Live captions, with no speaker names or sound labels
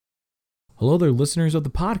Hello there, listeners of the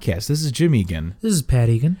podcast. This is Jim Egan. This is Pat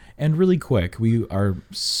Egan. And really quick, we are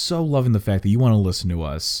so loving the fact that you want to listen to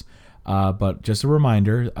us. But just a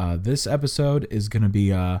reminder, this episode is going to be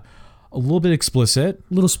a little bit explicit.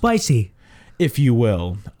 A little spicy. If you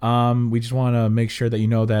will. We just want to make sure that you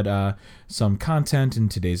know that some content in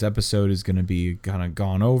today's episode is going to be kind of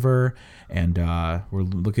gone over. And we're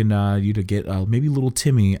looking you to get maybe little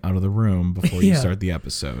Timmy out of the room before you start the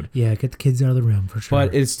episode. Yeah, get the kids out of the room for sure.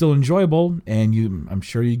 But it's still enjoyable, and I'm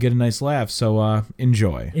sure you get a nice laugh. So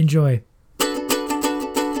enjoy. Enjoy.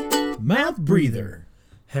 Mouth breather.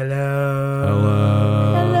 Hello.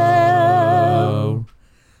 Hello.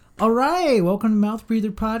 All right, welcome to Mouth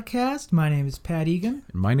Breather Podcast. My name is Pat Egan.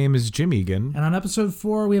 My name is Jim Egan. And on episode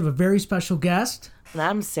 4, we have a very special guest. And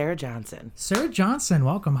I'm Sara Johnson. Sara Johnson,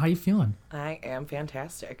 welcome. How you feeling? I am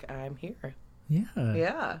fantastic. I'm here. Yeah.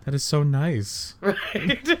 Yeah. That is so nice.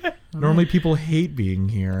 Right. Normally people hate being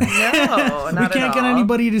here. No, not We can't get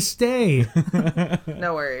anybody to stay.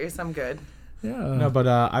 No worries. I'm good. Yeah. No, but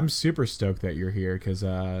I'm super stoked that you're here because,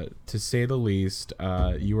 to say the least,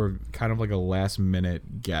 you were kind of like a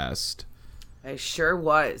last-minute guest. I sure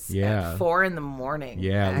was. Yeah. At 4 a.m.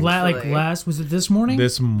 Yeah. Was it this morning?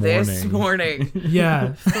 This morning. This morning.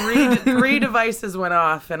 Yeah. three devices went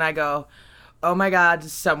off, and I go, oh my God,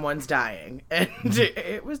 someone's dying. And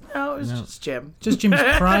it was just Jim. Just Jim's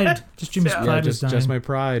pride. Just Jim's Yeah. pride was dying. Just my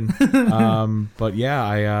pride. But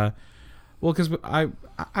yeah, well, because I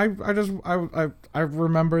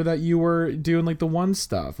remember that you were doing like the one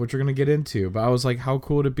stuff, which we're gonna get into. But I was like, how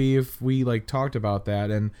cool would it be if we like talked about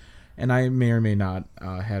that? And I may or may not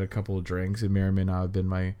had a couple of drinks. It may or may not have been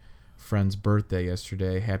my friend's birthday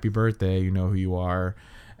yesterday. Happy birthday! You know who you are.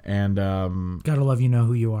 And gotta love you know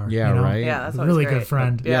who you are. Yeah, you know? right. Yeah, that's a really great. good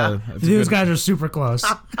friend. Yeah. These guys are super close.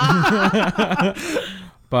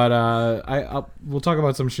 But we'll talk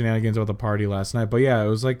about some shenanigans about the party last night. But yeah, it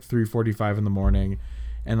was like 3:45 in the morning,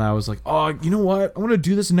 and I was like, oh, you know what? I want to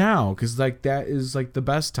do this now because like that is like the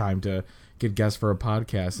best time to get guests for a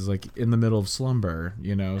podcast is like in the middle of slumber,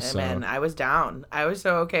 you know. And man, I was down. I was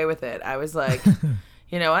so okay with it. I was like,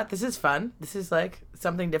 you know what? This is fun. This is like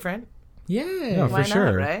something different. Yeah. for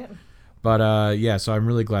sure. Not, right? But yeah, so I'm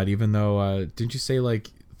really glad. Even though didn't you say like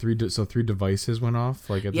three devices went off?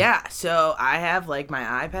 Like so I have like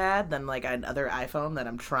my iPad, then like another iPhone that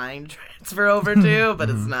I'm trying to transfer over to, but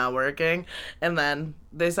it's not working, and then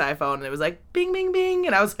this iPhone, and it was like bing bing bing,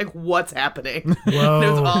 and I was like, what's happening? Whoa. And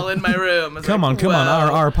it was all in my room. Come on,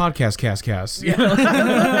 our podcast cast. Yeah.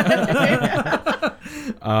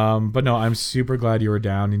 But no, I'm super glad you were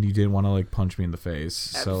down and you didn't want to like punch me in the face.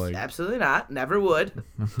 So like absolutely not, never would.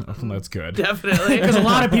 That's good. Definitely. Because a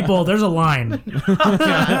lot of people, there's a line.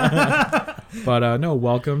 But no,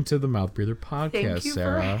 welcome to the Mouth Breather Podcast, Thank you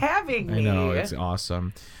Sarah. for having me. I know, it's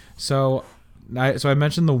awesome. So I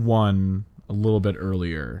mentioned the one a little bit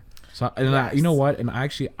earlier. So Yes. you know what? And I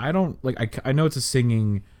don't like I know it's a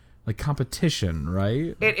singing like competition,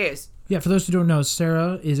 right? It is. Yeah, for those who don't know,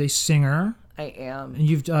 Sarah is a singer. I am. And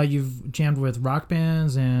you've jammed with rock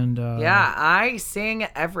bands and Yeah, I sing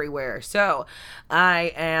everywhere. So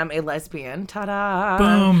I am a lesbian. Ta-da!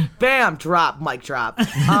 Boom. Bam! Drop. Mic drop. Good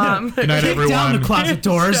night, kick everyone. down the closet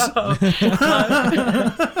doors.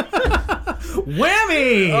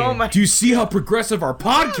 Whammy! Oh my! Do you see how progressive our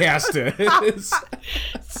podcast is?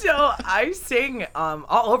 So I sing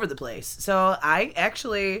all over the place. So I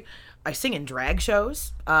sing in drag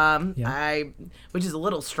shows, which is a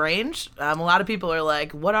little strange. A lot of people are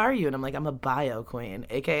like, "What are you?" And I'm like, "I'm a bio queen,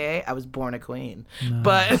 aka I was born a queen." No.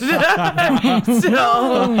 But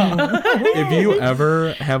so if you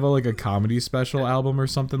ever have a comedy special album or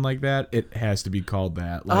something like that, it has to be called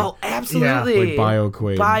that. Like, oh, absolutely, like Bio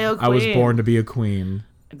Queen. Bio Queen. I was born to be a queen.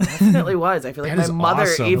 It definitely was. I feel like That my is mother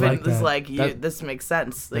awesome. even I like was that. like, "This makes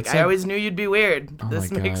sense." Like, That's I always knew you'd be weird. Oh This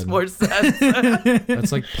my makes God. more sense.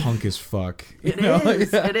 That's like punk as fuck. It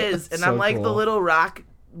is. And So I'm like the cool. little rock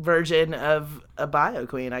version of a bio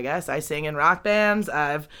queen, I guess. I sing in rock bands.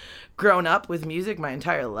 I've grown up with music my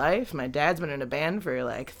entire life. My dad's been in a band for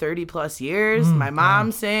like 30 plus years. My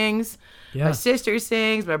mom sings. Yeah. My sister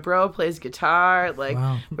sings. My bro plays guitar. Like,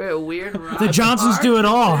 we're a weird rock The Johnsons do it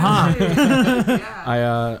all, huh?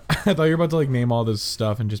 Yeah. I thought you were about to like name all this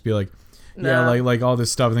stuff and just be like, yeah, No. like all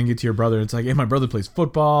this stuff, and then get to your brother. And it's like, hey, my brother plays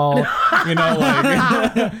football. You know,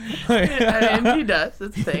 like And he does.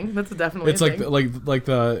 That's a thing. That's definitely it's a like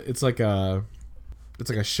thing. it's like a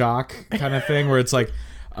shock kind of thing where it's like,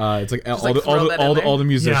 It's like Just, all like, throw that in there. all the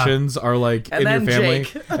musicians are like And in your then family,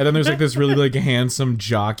 Jake. and then there's like this really like handsome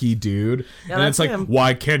jockey dude, Yeah, and it's that's like, him.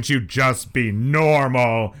 why can't you just be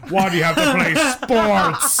normal? Why do you have to play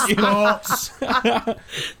sports? You know?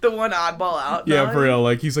 The one oddball out. Yeah, No, for real.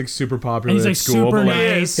 Like he's like super popular And he's, at like, school, super but like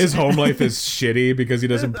nice. his home life is shitty because he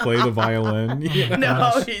doesn't play the violin. You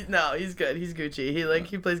know? No, he's good. He's Gucci.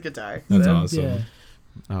 He plays guitar. That's So- awesome. Yeah.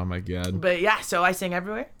 Oh my god. But yeah, so I sing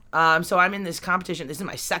everywhere. So I'm in this competition. This is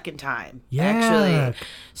my second time, Yeah. actually.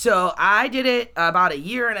 So I did it about a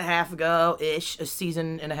year and a half ago, ish, a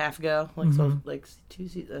season and a half ago, like so, like 2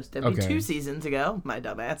 seasons. That'd be Okay. 2 seasons ago. My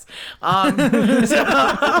dumbass. So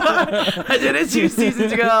I did it 2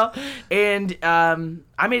 seasons ago, and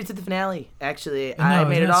I made it to the finale. Actually, I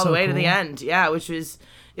made it all the way to the end. Yeah, it was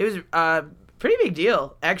a pretty big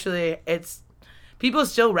deal. Actually, people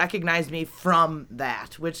still recognize me from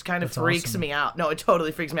that, which kind of That's freaks awesome. me out. No, it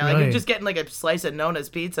totally freaks me out. Like, Right. you're just getting like a slice of Nona's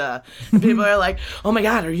pizza. And people are like, oh my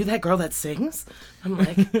God, are you that girl that sings? I'm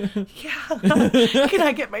like, yeah. Can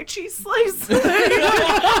I get my cheese slice?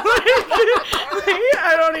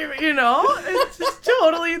 I don't even, it just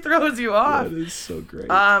totally throws you off. That is so great.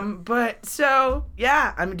 But so,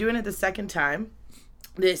 yeah, I'm doing it the second time.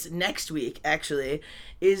 This next week, actually,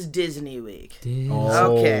 is Disney week.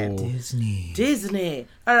 Okay. Disney.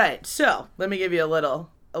 All right, so let me give you a little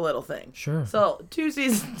thing. Sure. So 2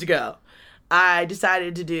 seasons ago, I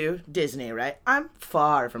decided to do Disney, right? I'm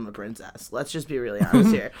far from a princess. Let's just be really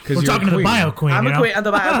honest here. We're you're talking a to the queen. bio queen. I'm you a know? queen. I'm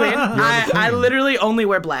the bio queen. I queen. literally only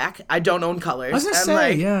wear black. I don't own colors. I was gonna I'm say,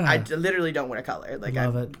 like, yeah. I literally don't wear color. Like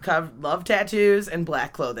Love I it. love tattoos and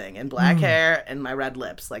black clothing and black hair and my red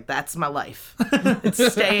lips. Like that's my life. It's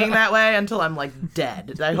staying that way until I'm like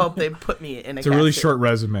dead. I hope they put me in a. It's a really casket. short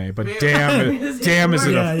resume, but damn is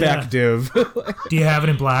it Yeah, yeah. effective. Do you have it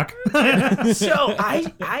in black? So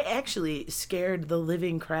I actually scared the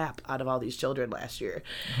living crap out of all these children last year.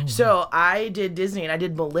 So I did Disney and I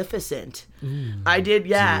did Maleficent. I did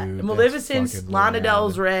Dude, that's Maleficent's fucking Lana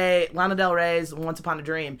rad. Del Rey's Once Upon a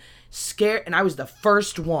Dream. Scared, and I was the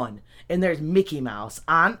first one. And there's Mickey Mouse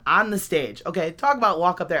on the stage. Okay, talk about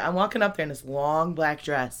walk up there. I'm walking up there in this long black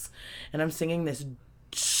dress, and I'm singing this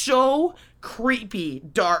so creepy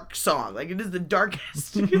dark song. Like it is the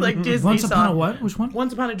darkest like Disney Once song. upon a what? Which one?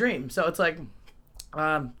 Once Upon a Dream. So it's like,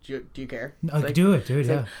 do you care? It's like, Do it, dude.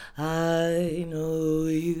 Yeah. I know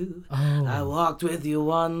you. Oh. I walked with you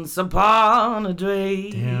once upon a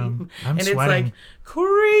dream. Damn, I'm and sweating. it's like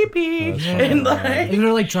creepy That's and fucking like. Is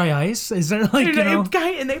there like dry ice? Is there like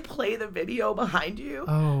And they play the video behind you.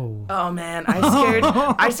 Oh. Oh man,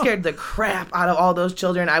 I scared the crap out of all those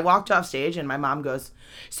children. I walked off stage and my mom goes,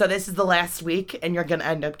 "So this is the last week and you're gonna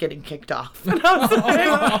end up getting kicked off." And I was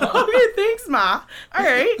like, "Okay, thanks, Ma. All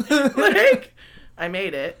right." Like, I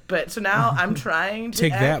made it, but so now I'm trying to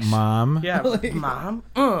Take that, Mom. Yeah, Mom.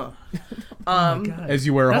 Oh my God. As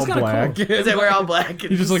you wear That's all kinda black. cool. Because I wear all black. And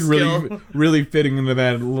You're just like really fitting into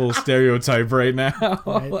that little stereotype right now.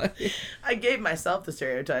 Right. I gave myself the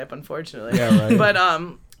stereotype, unfortunately. Yeah, right. But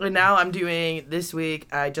and now I'm doing this week.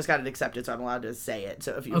 I just got it accepted, so I'm allowed to say it.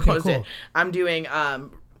 So if you Okay, post cool. it, I'm doing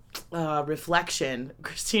Reflection,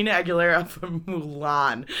 Christina Aguilera from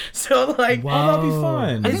Mulan. So like, Wow. That'd be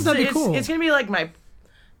fun. I think that'd be cool. It's gonna be like my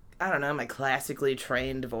classically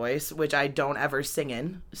trained voice, which I don't ever sing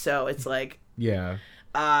in. So it's like, Yeah.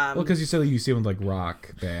 Well, because you said that you see with like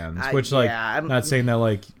rock bands, which I'm I'm not saying that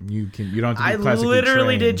like you don't have to I be classically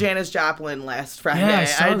literally did trained. Janis Joplin last Friday. Yeah, I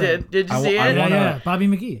saw that. did. Did you I see wa- I it? Yeah, wanna- yeah. Bobby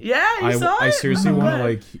McGee. Yeah, you saw it. I seriously Oh, want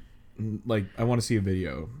good. to like I want to see a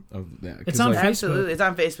video of that. 'Cause, It's on like, Facebook. Absolutely, it's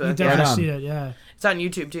on You Facebook. definitely Right on. see it. Yeah. It's on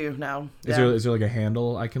YouTube too now. Is there like a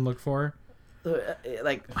handle I can look for?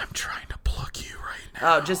 Like, I'm trying to plug you right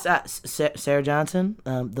now. oh, just Sarah Johnson,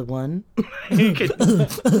 the one. You could-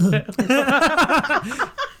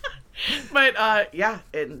 But yeah,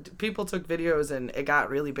 and people took videos and it got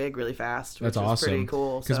really big really fast. Which That's was awesome. Pretty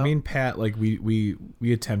cool. Because so. me and Pat like we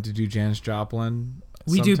attempt to do Janis Joplin.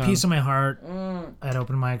 We do sometime. Piece of My Heart at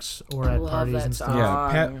open mics or at Love parties that and song.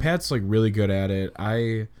 stuff. Yeah, Pat's like really good at it.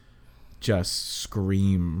 I just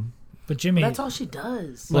scream. But Jimmy, That's all she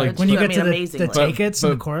does. Like, That's when you what- get to the amazingly. take it's in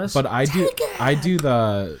the chorus. But I do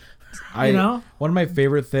the You know? one of my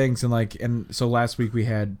favorite things and so last week we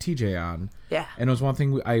had TJ on. Yeah. And it was one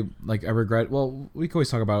thing I regret. Well, we can always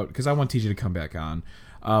talk about because I want TJ to come back on.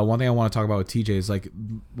 One thing I want to talk about with TJ is like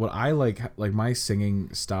what I like my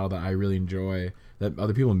singing style that I really enjoy that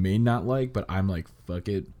other people may not like, but I'm like fuck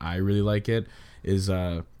it, I really like it. Is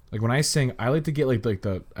like when I sing, I like to get like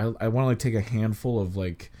I want to like take a handful of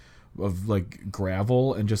like like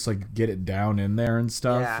gravel and just like get it down in there and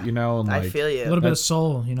stuff, Yeah, you know. And like I feel you. A little bit of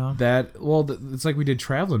soul, you know. It's like we did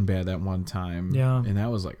Traveling Bad that one time, and that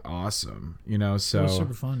was like awesome, you know. So it was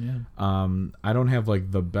super fun, yeah. I don't have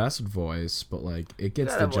like the best voice, but like it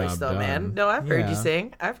gets the job done. Man. No, I've heard you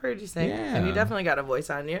sing. Yeah. And you definitely got a voice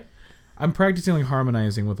on you. I'm practicing like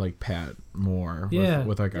harmonizing with like Pat more. Yeah.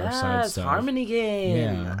 With like our side stuff. Harmony game.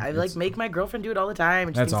 Yeah, I like make my girlfriend do it all the time,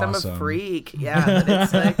 and she That's thinks I'm awesome. a freak. Yeah, but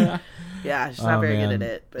it's like, yeah, she's not very good at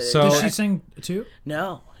it. But So- Does she sing too?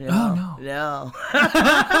 no. Oh, no.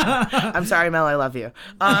 I'm sorry, Mel. I love you.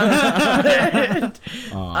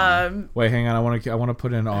 Wait, hang on. I want to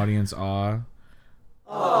put in audience awe.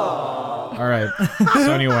 All right.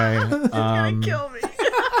 So anyway, Kill me.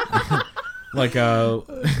 like a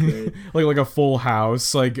like a full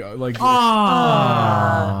house, like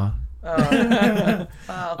Aww.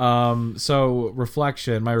 So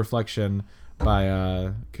my reflection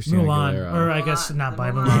by Christina Mulan, Aguilera. or I guess not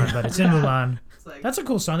by Mulan, but it's in Mulan. That's a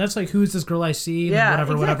cool song. That's like Who's This Girl I See? And Yeah,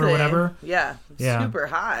 whatever. Yeah, Yeah. super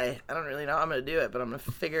high. I don't really know how I'm gonna do it, but I'm gonna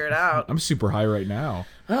figure it out. I'm super high right now.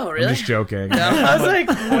 Oh, really? I'm just joking. I was like,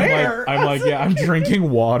 where? I'm like, yeah, I'm drinking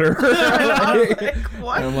water. I was like,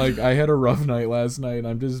 what? I'm like, I had a rough night last night, and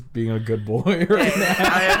I'm just being a good boy right now.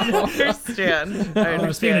 I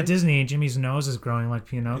understand. Speaking of Disney, Jimmy's nose is growing like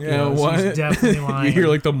Pinocchio. Yeah, so what? he's definitely lying. You hear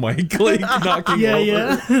like the mic like knocking Yeah, over.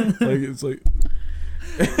 yeah. Like it's like.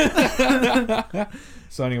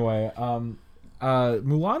 So anyway,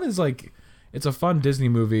 Mulan is like, it's a fun Disney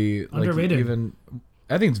movie. Like, Underrated. Even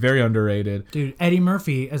I think it's very underrated. Dude, Eddie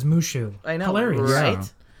Murphy as Mushu. I know, Hilarious. right? Yeah.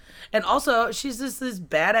 And also, she's just this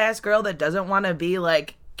badass girl that doesn't want to be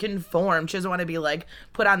like conformed. She doesn't want to be like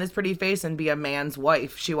put on this pretty face and be a man's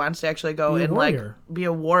wife. She wants to actually go Be a and like warrior. be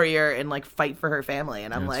a warrior and like fight for her family.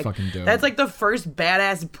 And I'm it's like, fucking dope. that's like the first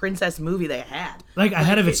badass princess movie they had. Like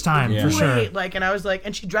ahead of its time, Yeah. for sure. Right, like, and I was like,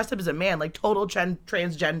 and she dressed up as a man, like total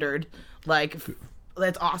transgendered, like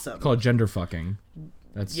that's awesome. Called gender fucking.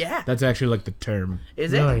 That's That's actually like the term.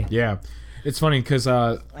 Is it? Really? Yeah, it's funny because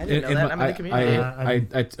I didn't know that. I'm in the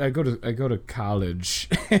community. I go to college.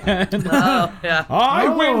 And Oh yeah. I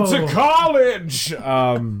went to Oh. college.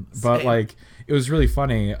 But Same. like it was really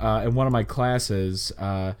funny in one of my classes.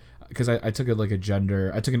 Because I took I took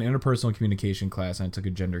an interpersonal communication class and I took a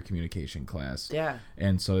gender communication class. Yeah.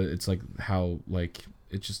 And so it's like how like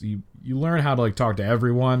it's just you learn how to like talk to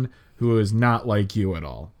everyone who is not like you at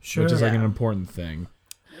all. Sure. Which is like Yeah. an important thing.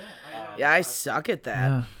 Yeah, I suck at that.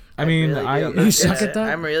 Yeah. I mean, really do. I'm You not suck good at that?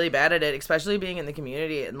 I'm really bad at it, especially being in the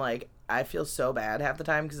community, and like I feel so bad half the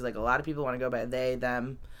time because like a lot of people want to go by they,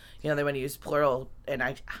 them. You know, they want to use plural, and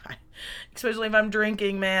I especially if I'm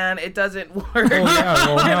drinking, man, it doesn't work. Oh yeah,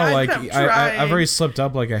 well And no, like I'm I've trying. already slipped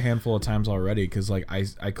up like a handful of times already because like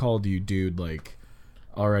I called you dude like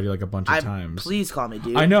already like a bunch of times. Please call me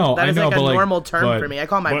dude. I know, That is like a but, like, normal term but- for me. I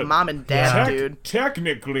call my but- mom and dad Yeah. dude.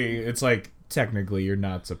 Technically, it's like technically you're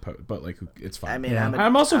not supposed, but like it's fine. I mean, Yeah.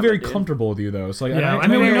 I'm also I'm a very dude. comfortable with you though. So like, Yeah, and I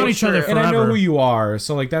mean, we've know- known each other and I know forever. who you are.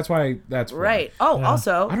 So like that's why that's fine. Right. Oh, Yeah.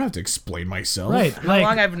 also, I don't have to explain myself. Right. how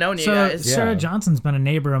long I've known you so guys. Yeah. Sara Johnson's been a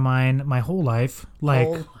neighbor of mine my whole life. Like,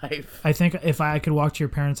 Whole life. I think if I could walk to your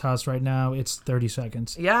parents' house right now, it's 30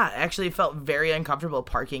 seconds. Yeah, actually it felt very uncomfortable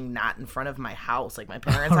parking not in front of my house, like my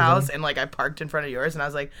parents' Oh, really? house, and like I parked in front of yours, and I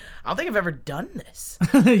was like, I don't think I've ever done this.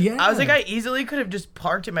 Yeah. I was like, I easily could have just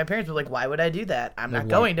parked at my parents', but like, why would I do that? I'm not Like,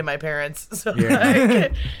 going to my parents. So Yeah.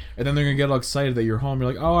 like, And then they're gonna get all excited that you're home.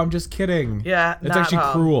 You're like, oh, I'm just kidding. yeah, It's not actually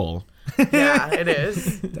home. cruel. Yeah, it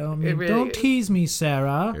is. Don't, It really don't is. tease me,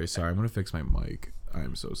 Sarah. Very sorry. I'm gonna fix my mic.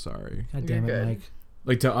 I'm so sorry. God damn You're it, good. Mike.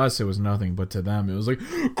 Like to us, it was nothing, but to them, it was like,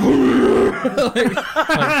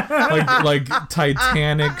 like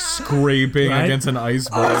Titanic scraping Right? against an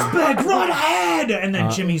iceberg. Beg, run ahead! And then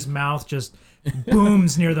Jimmy's mouth just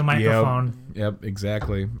booms near the microphone. Yep,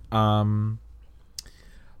 exactly.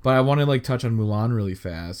 But I want to like touch on Mulan really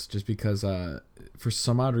fast, just because for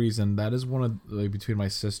some odd reason that is one of like between my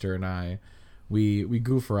sister and I, we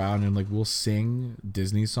goof around and like we'll sing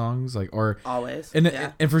Disney songs like or Always. and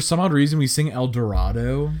Yeah. and for some odd reason we sing El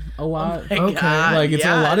Dorado a lot. My Okay. God, Like it's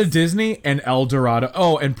a lot of yes. Disney and El Dorado.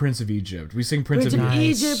 Oh, and Prince of Egypt. We sing Prince of Prince of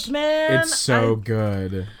Egypt. Nice. Egypt, man. It's so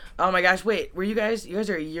good. Oh my gosh! Wait, were you guys? You guys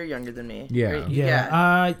are a year younger than me. Yeah. Right?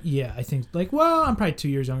 Yeah. Yeah, I think, like, well, I'm probably 2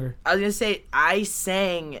 years younger. I was gonna say I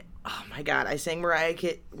sang. Oh my God! I sang Mariah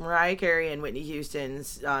Carey and Whitney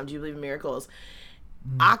Houston's "Do You Believe in Miracles"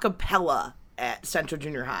 a cappella at Central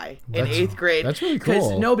Junior High in 8th grade. that's really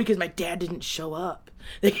cool. Because my dad didn't show up.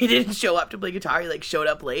 Like, he didn't show up to play guitar. He like showed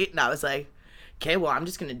up late, and I was like, okay, well, I'm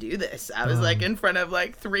just going to do this. I was like in front of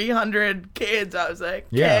like 300 kids. I was like,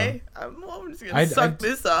 Yeah. okay, I'm just going to suck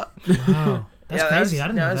this up. Wow. That's crazy. I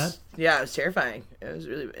didn't know that. Yeah, it was terrifying. It was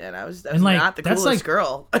really, and I was And, like, not the that's, coolest like-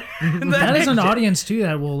 girl. That is an audience too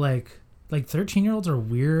that will like 13-year-olds are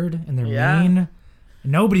weird and they're Yeah. mean.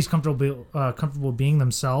 Nobody's comfortable being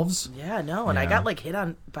themselves. Yeah, no, and I Yeah. got like hit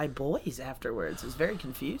on by boys afterwards. It was very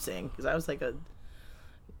confusing because I was like a,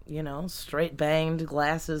 straight banged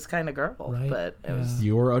glasses kind of girl. Right, But it was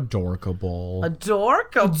You're adorkable.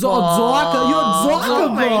 adorable. You're Oh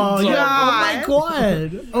my adorable.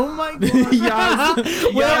 God. Oh my god.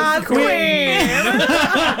 Yes, Queen.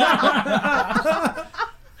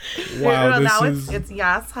 Wow, now this is. it's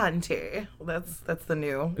Yas Hunty. That's the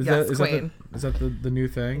new Is Yas that Queen. the new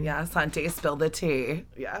thing? Yas Hunty, spill the tea.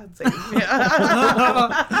 Yeah.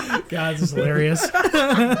 Yeah. God, this is hilarious.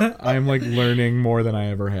 I'm like learning more than I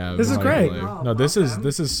ever have. This in is my great. life. Oh, No, this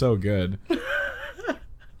is so good.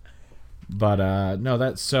 But no,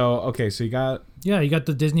 that's so okay. So you got Yeah, you got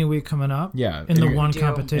the Disney week coming up. yeah, In the and one do.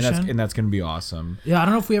 competition. and that's gonna be awesome. Yeah, I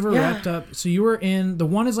don't know if we ever Yeah. wrapped up. So you were in the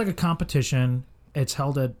one is like a competition. It's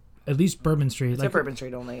held at least Bourbon Street. It's like, a Bourbon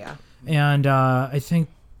Street only, yeah. and I think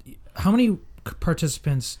how many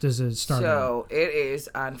participants does it start? So it is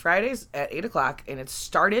on Fridays at 8:00, and it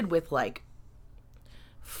started with like,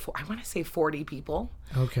 I want to say 40 people,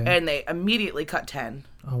 at? Okay. and they immediately cut 10,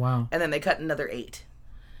 Oh wow. and then they cut another 8,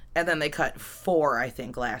 and then they cut 4, I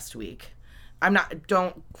think, last week.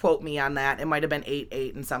 Don't quote me on that. It might have been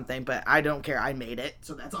 8 and something, but I don't care. I made it,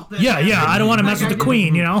 so that's all. Yeah. I don't want to mess with the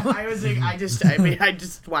queen, you know. I was like, I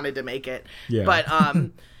just wanted to make it. Yeah. But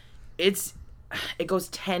it goes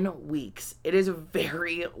 10 weeks. It is a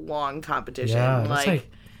very long competition. Yeah, that's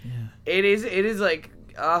it is like,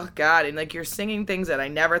 oh God, and like you're singing things that I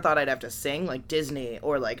never thought I'd have to sing, like Disney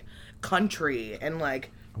or like country, and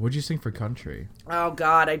like, What'd you sing for country? oh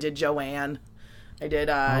God, I did Joanne. I did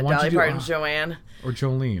why'd you Dolly do- Parton's Joanne. Or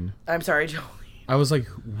Jolene? I'm sorry, Jolene. I was like,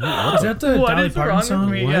 what? Is that the What Dolly is Parton wrong song? with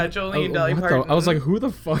me? What? Yeah, Jolene, Dolly what the- Parton. I was like, who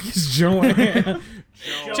the fuck is Joanne?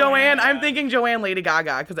 Joanne, I'm thinking Joanne Lady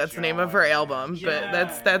Gaga because that's the name of her album. But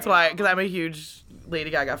that's why, because I'm a huge Lady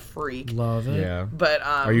Gaga freak. Love it. Yeah. But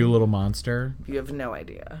Are you a little monster? You have no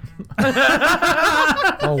idea.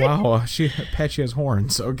 Oh wow, Patchy has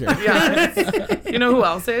horns. Okay. Yeah. You know who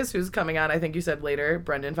else is? Who's coming on? I think you said later.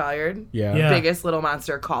 Brendan Fired. Yeah. Yeah. Biggest little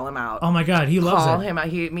monster. Call him out. Oh my God, he loves Call it. him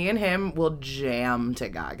out. Me and him will jam to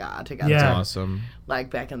Gaga together. Yeah. That's awesome. Like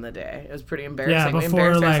back in the day. It was pretty embarrassing. we before,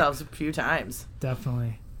 embarrassed like- ourselves a few times.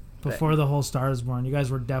 Definitely. Before the whole Star is Born, you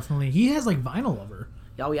guys were definitely. He has like vinyl of her,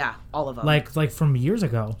 Oh yeah, all of them. like from years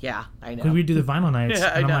ago. Yeah, I know. Because we do the vinyl nights, Yeah,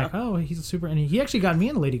 I and I'm know. like, oh, he's a super. And he actually got me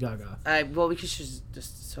into Lady Gaga. Well, because she's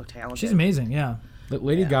just so talented. She's amazing. Yeah.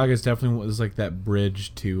 Lady Gaga's definitely was like that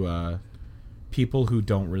bridge to people who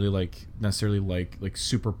don't really necessarily like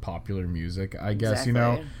super popular music, I guess, you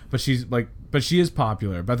know. Exactly. But she is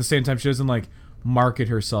popular, but at the same time she doesn't like market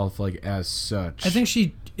herself like as such. I think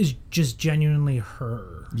she is just genuinely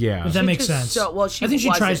her. Yeah. If that She makes just sense. So, well, she I think she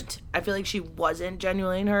wasn't. tries. I feel like she wasn't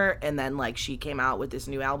genuinely her, and then like she came out with this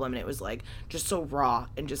new album, and it was like just so raw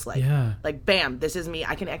and just like, Yeah. like bam, this is me.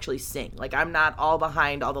 I can actually sing. Like I'm not all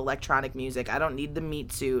behind all the electronic music. I don't need the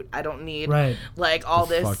meat suit. I don't need Right. like all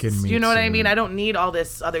The this. fucking You know what I meat mean? suit. I don't need all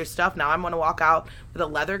this other stuff. Now I'm gonna walk out with a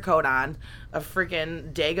leather coat on, a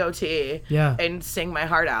freaking Dago tee, Yeah. and sing my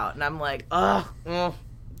heart out. And I'm like,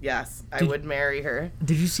 yes, I would marry her.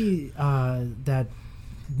 Did you see that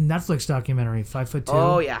Netflix documentary, 5'2"?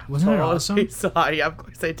 Oh yeah, Wasn't it totally awesome? Saw, yeah, of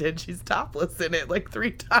course I did. She's topless in it like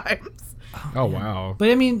 3 times. Oh wow. But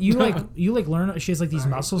I mean, you learn. She has like these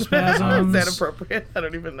muscle Is spasms. that appropriate? I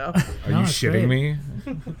don't even know. Are No, you it's shitting great. me?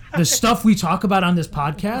 The stuff we talk about on this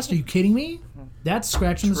podcast. Are you kidding me? That's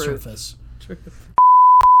scratching the Truth. surface.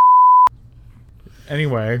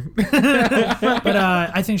 Anyway. But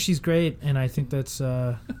I think she's great, and I think that's.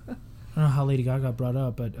 I don't know how Lady Gaga brought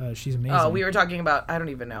up, but she's amazing. Oh, we were talking about. I don't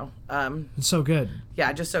even know. It's so good.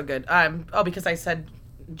 Yeah, just so good. Because I said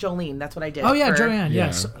Jolene. That's what I did. Oh yeah, for- Joanne. Yeah.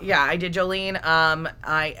 Yes. Yeah, I did Jolene.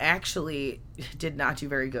 I actually did not do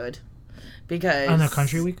very good because On the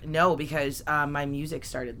country week? No, because my music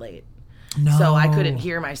started late. No. So I couldn't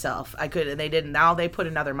hear myself. They didn't. Now they put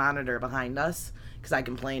another monitor behind us because I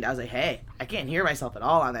complained. I was like, hey, I can't hear myself at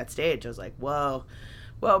all on that stage. I was like, whoa,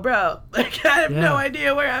 bro. Like, I have no Yeah.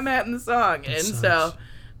 idea where I'm at in the song. And so sucks.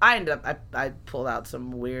 I ended up I pulled out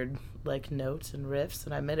some weird like notes and riffs,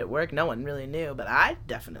 and I made it work. No one really knew, but I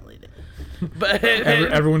definitely did. But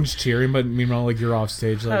everyone's cheering, but meanwhile, like you're off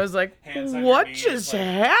stage. Like, I was like, "What just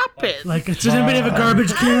happened?" Like, does anybody have a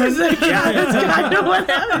garbage can? I was like, yeah, that's kind of what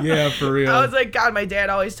happened. Yeah, for real. I was like, God, my dad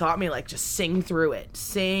always taught me like just sing through it.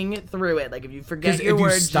 Like if you forget your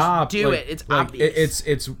words, stop, just do like, it. It's like, obvious.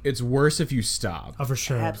 It's worse if you stop. Oh, for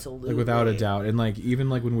sure. Absolutely. Like without a doubt. And like even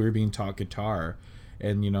like when we were being taught guitar,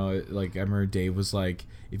 and like I remember Dave was like,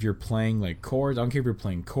 if you're playing like chords, I don't care if you're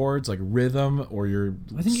playing chords, like rhythm, or you're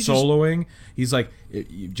soloing, he's like,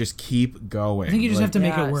 you just keep going. I think you just like, have to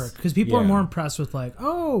make it work, because people are more impressed with like,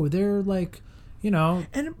 oh, they're like,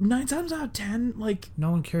 and 9 times out of 10, like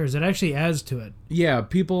no one cares. It actually adds to it. Yeah,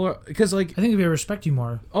 people are, because like I think they respect you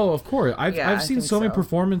more. Oh, of course. I've seen so many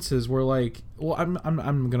performances where like, well,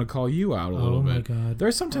 I'm gonna call you out a little bit. Oh my God.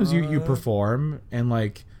 There's sometimes you perform and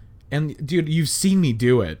like. And dude, you've seen me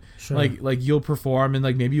do it. Sure. Like you'll perform and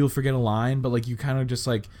like maybe you'll forget a line, but like you kind of just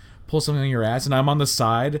like pull something on your ass, and I'm on the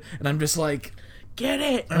side and I'm just like, get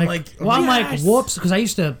it. And I'm like, whoops, because I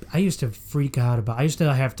used to freak out about. I used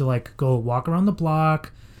to have to like go walk around the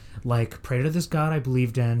block, like pray to this God I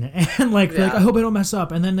believed in, and like I hope I don't mess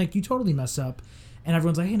up, and then like you totally mess up. And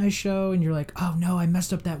everyone's like, hey, nice show. And you're like, oh, no, I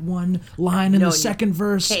messed up that one line in the second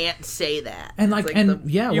verse. Can't say that. And like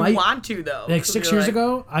you want to, though. Like 6 years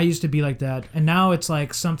ago, I used to be like that. And now it's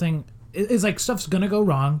like something, it's like stuff's going to go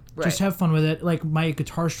wrong. Right. Just have fun with it. Like my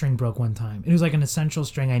guitar string broke one time. It was like an essential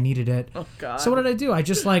string. I needed it. Oh, God. So what did I do? I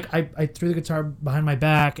just like, I threw the guitar behind my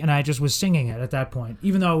back and I just was singing it at that point.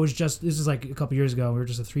 Even though it was just, this is like a couple years ago, we were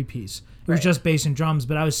just a 3-piece. It was just bass and drums,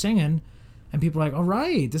 but I was singing. And people are like, all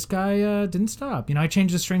right, this guy didn't stop. I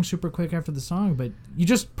changed the string super quick after the song, but you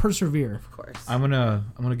just persevere. Of course. I'm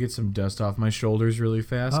gonna get some dust off my shoulders really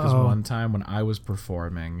fast, because one time when I was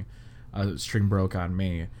performing, a string broke on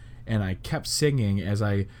me, and I kept singing as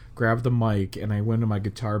I grabbed the mic and I went to my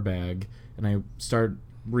guitar bag and I started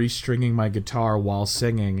restringing my guitar while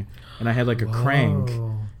singing, and I had like a crank,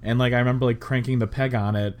 and like I remember like cranking the peg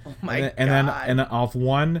on it. Oh my God. And off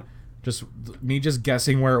one. Just me just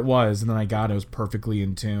guessing where it was, and then I got it. It was perfectly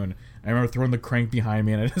in tune. I remember throwing the crank behind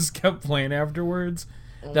me, and I just kept playing afterwards.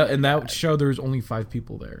 That show, there was only 5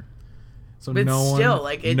 people there, so but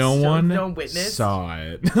no witness saw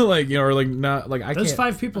it. Like or like not like I. Those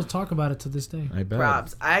 5 people talk about it to this day. I bet.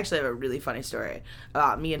 Props. I actually have a really funny story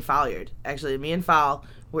about me and Folliard. Actually, me and Fowl.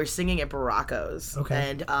 We're singing at Baracco's.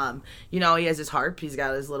 Okay. And, he has his harp. He's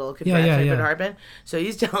got his little contraption harp in. So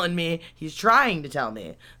he's trying to tell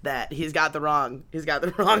me that he's got the wrong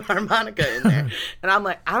harmonica in there. And I'm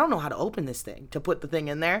like, I don't know how to open this thing to put the thing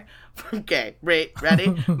in there. Okay,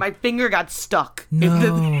 ready? My finger got stuck in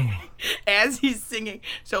the thing as he's singing.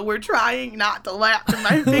 So we're trying not to laugh. And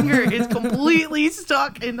my finger is completely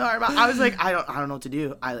stuck in the harmonica. I was like, I don't know what to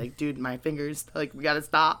do. Dude, my finger's like, we gotta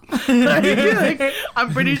stop.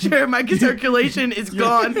 I'm pretty sure my circulation is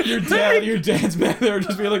gone. Your dad's back there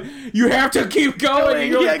just being like, you have to keep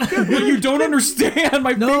going. You don't understand.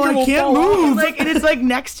 My finger will can't fall move. off. And it's like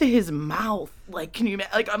next to his mouth. Like, can you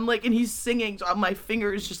imagine? Like, I'm like, and he's singing, so my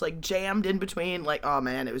finger is just like jammed in between. Like, oh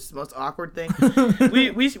man, it was the most awkward thing.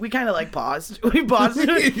 we kind of like paused. We paused.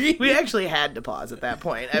 We actually had to pause at that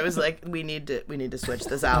point. I was like, we need to switch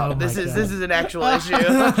this out. This is an actual issue.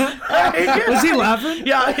 Was he laughing?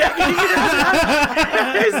 Yeah.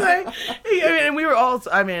 He's like, and we were all.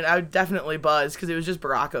 I mean, I definitely buzzed because it was just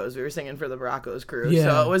Baracco's. We were singing for the Baracco's crew,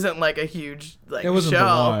 so it wasn't like a huge like it wasn't show.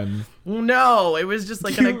 The one. No, it was just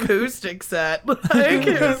like an acoustic set. Like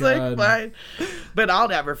it was like fine, but I'll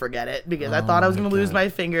never forget it because I thought I was gonna lose my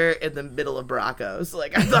finger in the middle of Baracco's.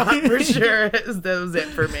 Like I thought for sure that was it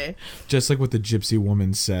for me. Just like what the gypsy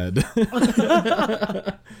woman said.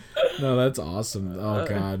 No, that's awesome. Oh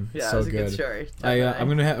God, yeah, so it was good. A good story. I'm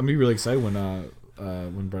gonna be really excited when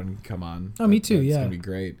Brendan can come on. Oh, me too. It's yeah, gonna be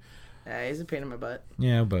great. Yeah, he's a pain in my butt.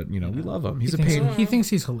 Yeah, but we love him. He's a pain. He thinks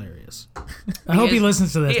he's hilarious. I hope he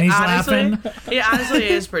listens to this. And he's laughing. He honestly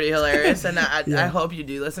is pretty hilarious, and I hope you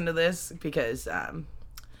do listen to this because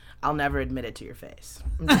I'll never admit it to your face.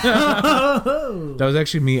 That was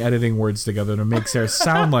actually me editing words together to make Sarah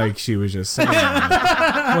sound like she was just saying it.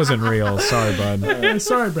 It wasn't real. Sorry, bud.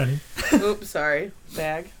 Sorry, Brennan. Oops, sorry.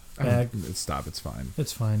 Bag. Stop. It's fine.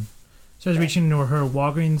 It's fine. So I was reaching into her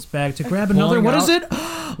Walgreens bag to grab another. What is it?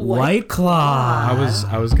 White Claw. I was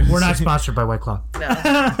gonna. We're not sponsored by White Claw.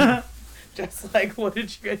 No. Just like, what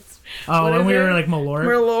did you guys? Oh, when we were like Malort.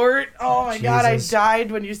 Malort. Oh my God, I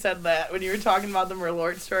died when you said that. When you were talking about the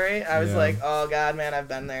Malort story, I was like, oh God, man, I've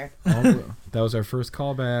been there. Oh, that was our first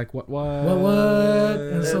callback. What?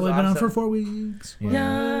 And so we've been on for 4 weeks.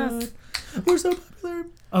 Yes. We're so popular.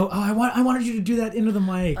 Oh, I wanted you to do that into the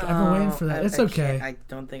mic. I've been waiting for that. It's okay. I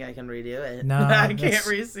don't think I can redo it. No, I can't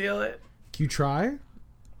reseal it. Can you try?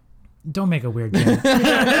 Don't make a weird joke.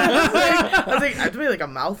 I was like, I have to make like a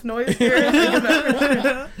mouth noise here.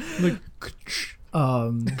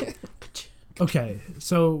 Okay,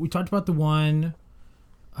 so we talked about the one.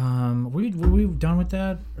 Were we done with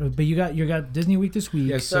that? But you got Disney Week this week.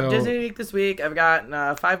 Yeah, so Disney Week this week. I've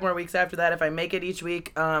got 5 more weeks after that if I make it each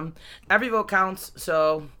week. Every vote counts.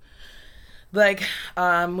 So, like,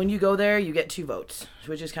 when you go there, you get 2 votes,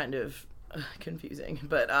 which is kind of confusing.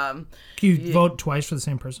 But can you vote twice for the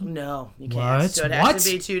same person? No, you can't. What? So it has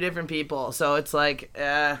to be 2 different people. So it's like,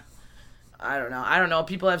 I don't know.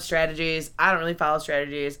 People have strategies. I don't really follow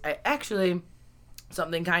strategies.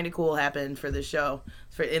 Something kind of cool happened for this show.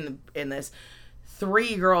 In this,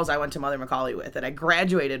 3 girls I went to Mother Macaulay with that I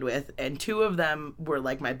graduated with, and 2 of them were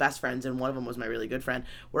like my best friends, and one of them was my really good friend.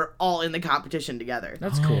 We're all in the competition together.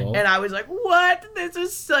 That's cool. And I was like, "What? This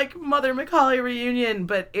is like Mother Macaulay reunion!"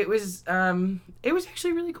 But it was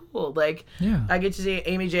actually really cool. Like, yeah. I get to see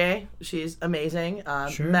Amy J. She's amazing.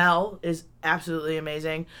 Sure. Mel is absolutely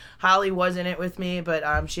amazing. Holly was in it with me,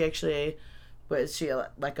 but she actually. She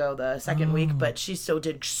let go the second week, but she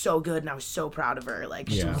did so good, and I was so proud of her. Like,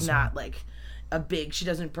 she's not like she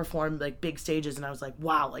doesn't perform like big stages, and I was like,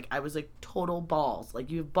 wow, like I was like total balls. Like,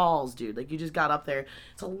 you have balls, dude. Like, you just got up there.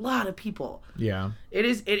 It's a lot of people. Yeah. It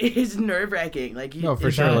is nerve wracking. Like, no,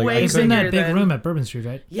 for sure. Like, it's in that big room at Bourbon Street,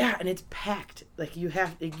 right? Yeah, and it's packed. Like, you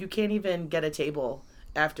can't even get a table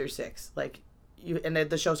after 6. Like, and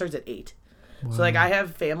the show starts at 8. Wow. So, like, I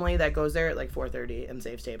have family that goes there at, like, 4:30 and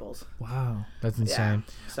saves tables. Wow. That's insane.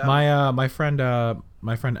 Yeah, so. My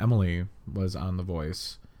friend Emily was on The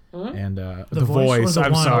Voice. Mm-hmm. And The Voice.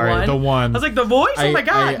 I'm sorry. The One. I was like, The Voice? Oh, my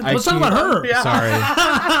God. Let's talk about her. Yeah.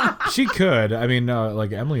 Sorry. She could. I mean,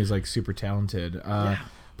 like, Emily is, like, super talented. But,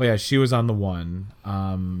 yeah, she was on The One.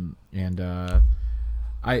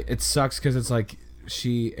 It sucks because it's, like,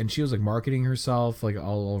 she was, like, marketing herself, like,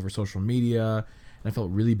 all over social media. And I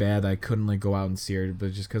felt really bad that I couldn't like go out and see her,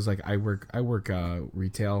 but just because like I work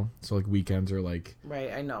retail, so like weekends are like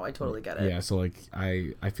right. I know, I totally get it. Yeah, so like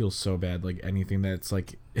I feel so bad like anything that's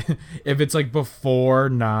like if it's like before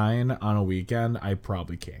 9 on a weekend, I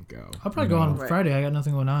probably can't go. I'll probably go on Friday. I got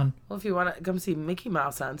nothing going on. Well, if you want to come see Mickey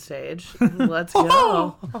Mouse on stage, let's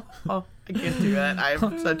go. I can't do that. I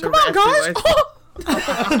have such a raspy voice.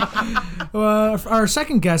 Our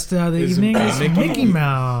second guest of the evening is Mickey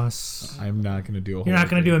Mouse. I'm not gonna do a. You're not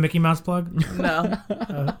gonna do a Mickey Mouse plug? No.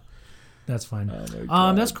 That's fine.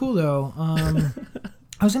 Oh, that's cool though.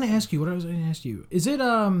 I was gonna ask you. What I was gonna ask you is it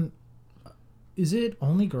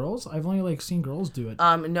only girls? I've only like seen girls do it.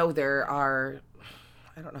 No, there are.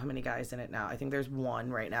 I don't know how many guys in it now. I think there's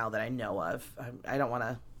 1 right now that I know of. I don't want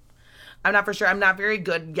to. I'm not for sure. I'm not very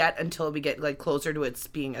good yet until we get like closer to it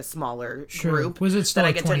being a smaller group. Was it still that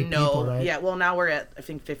like I get 20 to know? People, right? Yeah. Well, now we're at I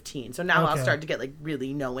think 15. So now I'll start to get like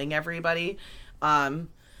really knowing everybody.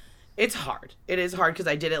 It's hard. It is hard because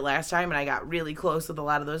I did it last time and I got really close with a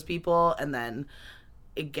lot of those people, and then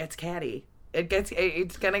it gets catty.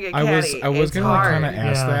 It's gonna get catty. I was gonna like, kind of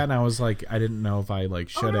ask that, and I was like, I didn't know if I like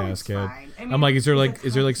should ask it. I mean, I'm like, is there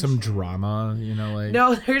like some drama, you know, like?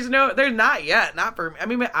 No, there's not yet. Not for me. I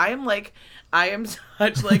mean, I am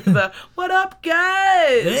such like the what up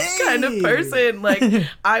guys kind of person. Like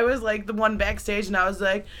I was like the one backstage, and I was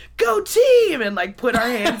like, go team, and like put our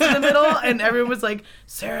hands in the middle, and everyone was like,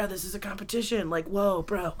 Sarah, this is a competition. Like, whoa,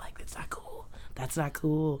 bro, like that's not cool. That's not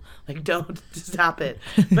cool. Like, don't stop it.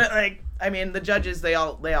 But like, I mean, the judges, they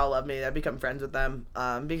all love me. I've become friends with them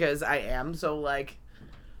because I am so like.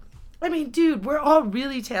 I mean, dude, we're all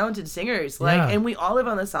really talented singers. Like, and we all live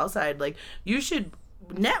on the South Side. Like, you should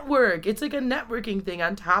network. It's like a networking thing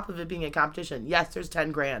on top of it being a competition. Yes, there's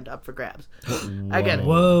 $10,000 up for grabs. I get it.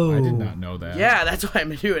 Whoa! I did not know that. Yeah, that's why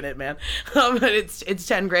I'm doing it, man. But it's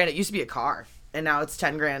 $10,000. It used to be a car, and now it's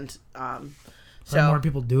 $10,000. So more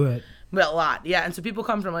people do it. But a lot, yeah. And so people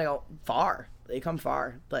come from like far. They come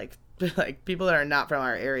far, like people that are not from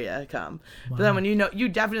our area come. Wow. But then when you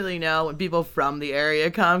definitely know when people from the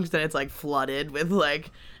area come, 'cause then it's like flooded with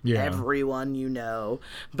like everyone you know.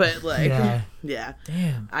 But like, yeah.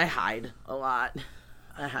 Damn. I hide a lot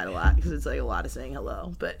because it's like a lot of saying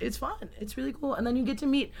hello. But it's fun. It's really cool. And then you get to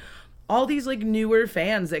meet all these like newer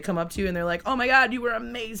fans that come up to you and they're like, oh my God, you were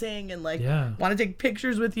amazing, and like want to take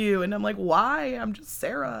pictures with you, and I'm like, why? I'm just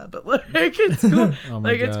Sarah, but like it's cool.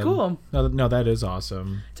 It's cool. No, that is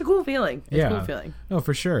awesome. It's a cool feeling. It's a cool feeling. No,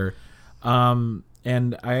 for sure. And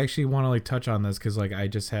I actually want to like touch on this because like I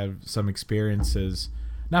just have some experiences,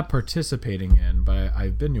 not participating in, but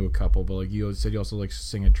I've been to a couple. But like you said, you also like to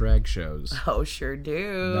sing at drag shows. Oh, sure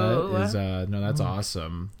do. That is that's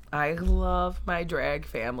awesome. I love my drag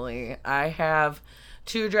family. I have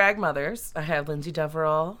 2 drag mothers. I have Lindsay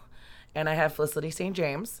Deverell, and I have Felicity St.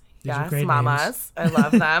 James. These are Yes, great mamas. names. I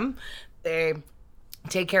love them. They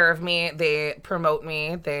take care of me. They promote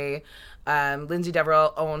me. They Lindsay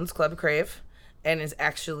Deverell owns Club Crave and is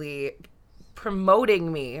actually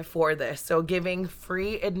promoting me for this. So giving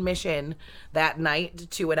free admission that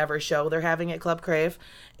night to whatever show they're having at Club Crave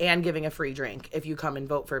and giving a free drink if you come and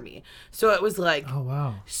vote for me. So it was like, oh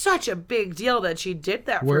wow, such a big deal that she did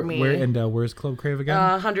that for me. Where's Club Crave again?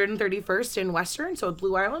 131st in Western, so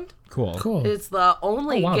Blue Island. Cool. It's the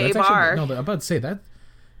only gay that's bar. Actually, no, I'm about to say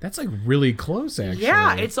that's like really close, actually.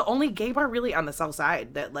 Yeah, it's the only gay bar really on the south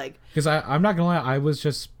side that like. Because I'm not gonna lie, I was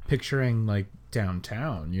just picturing like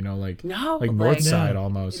downtown, like north side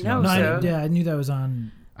almost. No, I knew that was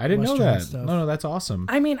on. I didn't know that. Stuff. No, that's awesome.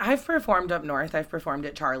 I mean, I've performed up north. I've performed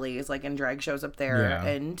at Charlie's, like in drag shows up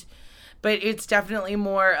there, but it's definitely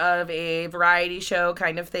more of a variety show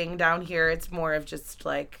kind of thing down here. It's more of just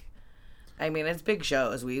like. I mean, it's big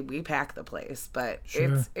shows. We pack the place, but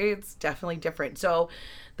sure. it's definitely different. So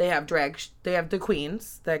they have they have the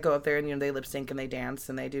queens that go up there and they lip sync and they dance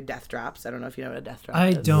and they do death drops. I don't know if you know what a death drop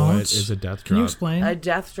is. I don't. What is a death drop? Can you explain? A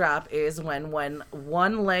death drop is when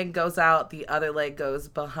one leg goes out, the other leg goes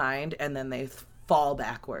behind, and then they fall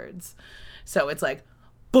backwards. So it's like,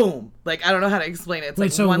 boom. Like, I don't know how to explain it. It's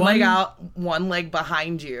like one leg out, one leg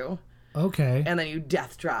behind you. Okay. And then you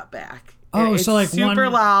death drop back. Oh, it's so like super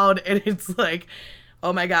loud, and it's like,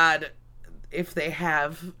 oh my god, if they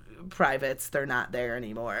have privates, they're not there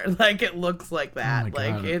anymore. Like it looks like that. Oh my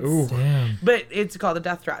like God. it's, Ooh. Damn. but it's called a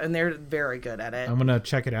death drop, and they're very good at it. I'm gonna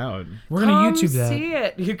check it out. We're gonna Come YouTube that. See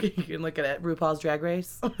it. You can look at it. RuPaul's Drag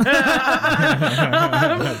Race. But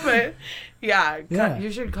yeah, you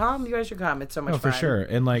should come. You guys should come. It's so much fun. For sure.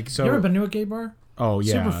 And like so. You ever been to a gay bar? Oh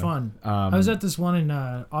yeah, super fun. I was at this one in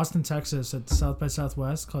Austin, Texas, at South by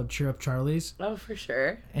Southwest called Cheer Up Charlie's. Oh, for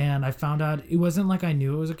sure. And I found out it wasn't like I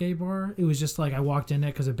knew it was a gay bar. It was just like I walked in it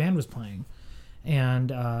because a band was playing,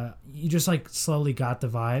 and you just like slowly got the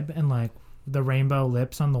vibe, and like the rainbow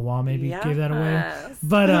lips on the wall maybe gave that away.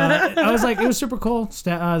 But I was like, it was super cool.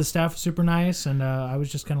 The staff was super nice, and I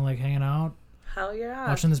was just kind of like hanging out. Hell yeah.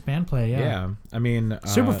 Watching this band play, Yeah, I mean...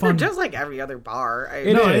 super fun. Just like every other bar.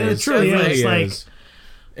 It truly is.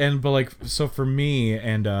 And, but like, so for me,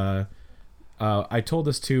 and I told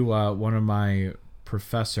this to one of my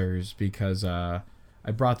professors because I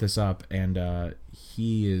brought this up, and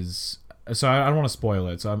he is... So I don't want to spoil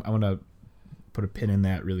it, so I'm going to put a pin in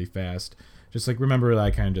that really fast. Just like, remember that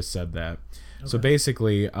I kind of just said that. Okay. So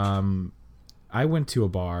basically, I went to a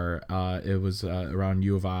bar. It was around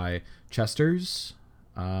U of I, Chester's.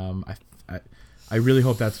 I really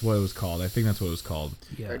hope that's what it was called. I think that's what it was called.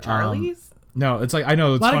 Yeah. Or Charlie's? No, it's like I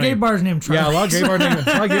know it's a lot funny. of gay bars named Charlie. Yeah, a lot of gay bars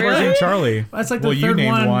named Charlie. That's like the third you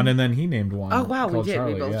named one, and then he named one. Oh wow, we did.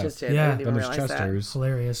 Charlie, We both just did. Yeah. I didn't even then there's realize Chester's. that.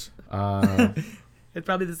 Hilarious. It's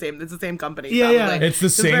probably the same. It's the same company. Yeah, probably. It's the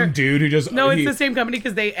same dude who just... No, it's the same company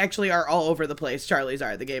because they actually are all over the place. Charlie's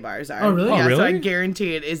are. The gay bars are. Oh, really? Yeah, Oh, really? so I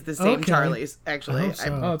guarantee it is the same Okay. Charlie's, actually. I hope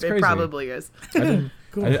so. It's it crazy. probably is.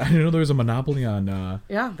 Cool. I didn't know there was a monopoly on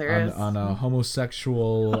There is. on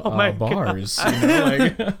homosexual my bars. You know,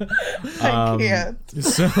 like, I can't.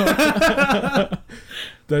 So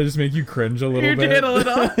did I just make you cringe a little You bit? did a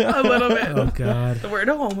little bit. Oh God. The word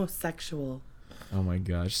homosexual. Oh my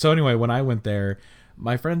gosh. So anyway, when I went there,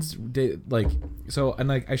 my friends did like so, and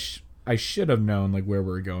like I should have known like where we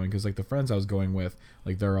were going because like the friends I was going with,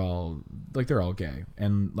 like they're all gay,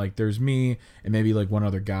 and like there's me and maybe like one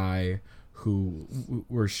other guy who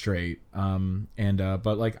were straight,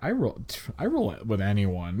 but like I roll with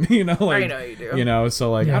anyone, you know, like I know you do, you know,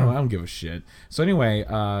 so like Yeah. I don't give a shit. So anyway,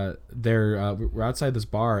 we're outside this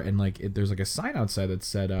bar, and like there's like a sign outside that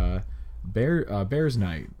said Bears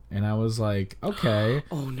Night, and I was like, okay.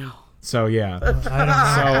 Oh no. So yeah,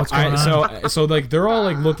 I don't know. so like they're all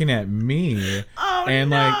like looking at me,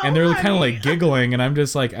 and they're kind of like giggling, and I'm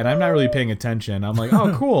just like, and I'm not really paying attention. I'm like,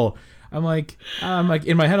 oh cool. I'm like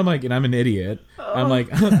in my head, I'm like, and I'm an idiot. I'm like,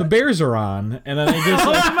 the Bears are on, and then I just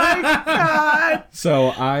like, Oh my god. so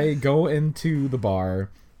I go into the bar,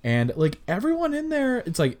 and like everyone in there,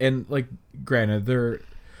 it's like, and like, granted, they're.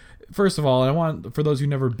 First of all, I want, for those who've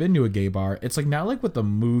never been to a gay bar, it's like not like what the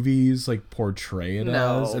movies like portray it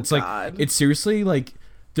as. It's God. like, it's seriously like,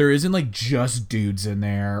 there isn't like just dudes in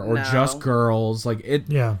there or just girls. Like it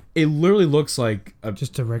literally looks like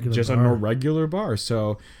just a regular a regular bar.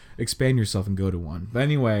 So expand yourself and go to one. But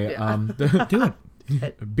anyway, do it.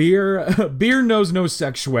 Beer knows no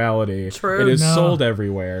sexuality. True. It is No. sold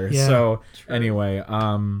everywhere. Yeah. So True. anyway,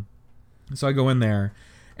 so I go in there,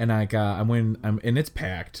 and and it's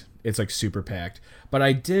packed. It's like super packed. But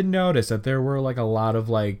I did notice that there were like a lot of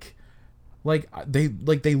like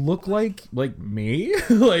they look like me.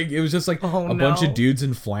 Like it was just like a bunch of dudes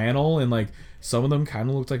in flannel, and like some of them kind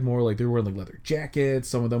of looked like more like they were wearing like leather jackets.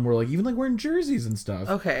 Some of them were like even like wearing jerseys and stuff.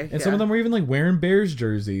 Okay. And some of them were even like wearing Bears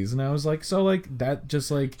jerseys, and I was like, so like that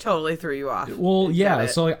just like Totally threw you off. well, yeah.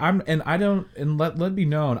 So like let me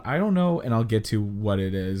known. I don't know, and I'll get to what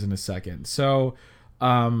it is in a second. So,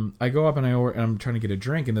 I go up and I'm trying to get a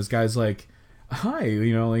drink, and this guy's like, "Hi,"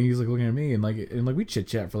 like he's like looking at me, and we chit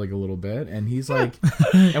chat for like a little bit, and he's like,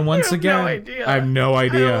 and once again, I have no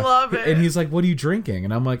idea. I love it. And he's like, "What are you drinking?"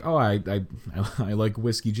 And I'm like, "Oh, I like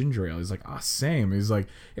whiskey ginger ale." He's like, "Oh, same." He's like,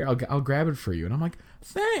 "Here, I'll grab it for you," and I'm like,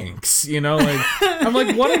 "Thanks," like I'm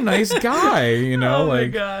like, what a nice guy, Oh my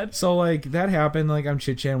like God. so like that happened, like I'm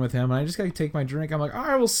chit-chatting with him, and I just gotta take my drink. I'm like, all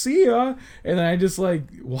right, we'll see ya, and then I just like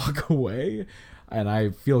walk away, and I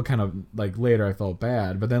feel kind of like later I felt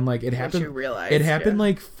bad, but then like it happened. You realized, it happened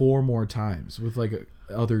like 4 more times with like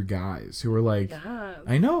other guys who were like, Yeah.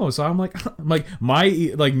 I know. So I'm like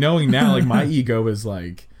knowing now, like my ego is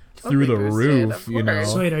like through the Totally roof, understand,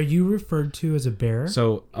 So wait, are you referred to as a bear?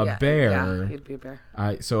 So a bear. Yeah, you'd be a bear.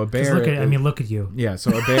 A 'Cause bear. look at you. Yeah,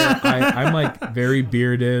 so a bear. I'm like very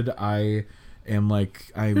bearded. I am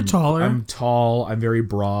like You're taller. I'm tall. I'm very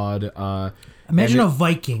broad. Imagine a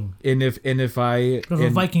Viking. And if I But a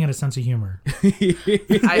Viking had a sense of humor.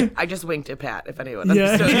 I just winked at Pat, if anyone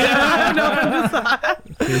understood.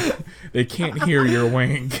 They can't hear your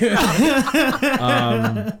wink.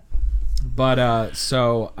 But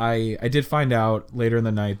so I did find out later in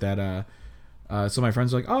the night that so my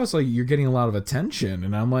friends were like, oh, it's like you're getting a lot of attention,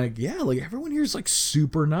 and I'm like, yeah, like everyone here is like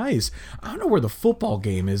super nice. I don't know where the football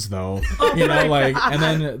game is though, like. And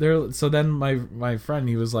then my friend,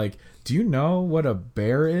 he was like, do you know what a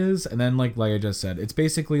bear is? And then like I just said, it's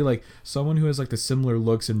basically like someone who has like the similar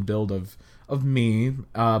looks and build of me,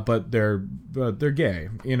 but they're gay,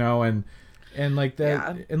 and like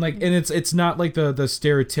that, Yeah. and it's not like the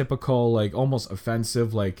stereotypical like almost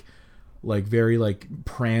offensive like very like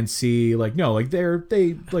prancy, like no, like they're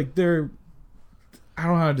I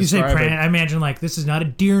don't know how to You say describe it. I imagine like this is not a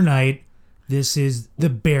deer night. This is the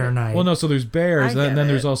bear night. Well, no, so there's bears, I and get then it.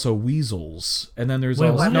 there's also weasels, and then there's Wait,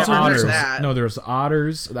 also what? no I've never heard otters. that. No, there's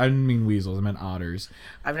otters. I didn't mean weasels. I meant otters.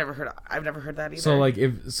 I've never heard that either.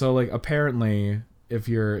 So like apparently if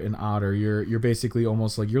you're an otter, you're basically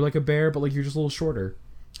almost like you're like a bear, but like you're just a little shorter.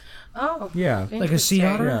 Oh. Yeah. Like a sea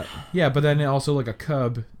otter? Yeah, but then also like a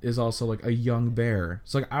cub is also like a young bear.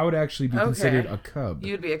 So like I would actually be considered a cub.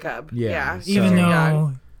 You'd be a cub. Yeah, Yeah. so- Even though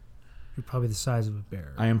young. you're probably the size of a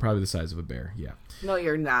bear. I am probably the size of a bear. Yeah. No,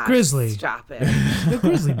 you're not. Grizzly. Stop it. The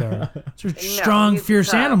grizzly bear. They're strong, he's a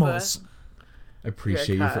fierce cub. animals. I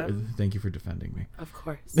appreciate You're you a cub. thank you for defending me. Of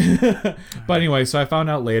course. But anyway, so I found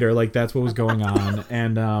out later like that's what was going on,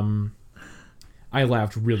 and I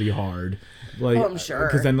laughed really hard. Like, Oh, I'm sure.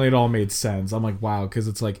 Because then it all made sense. I'm like, wow, because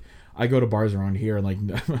it's like I go to bars around here and like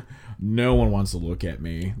no one wants to look at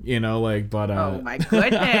me, but Oh my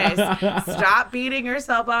goodness. Stop beating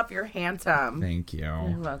yourself up. You're handsome. Thank you.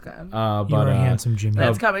 You're welcome. But You're a handsome Jimmy.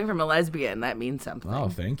 That's coming from a lesbian. That means something. Oh,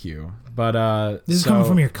 thank you. But This is coming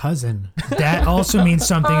from your cousin. That also means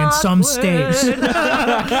something in some states.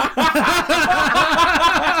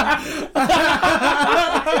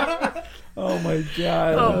 Oh my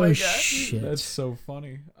god. Oh my god. Shit. That's so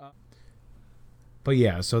funny. But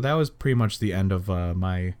yeah, so that was pretty much the end of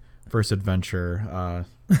my first adventure,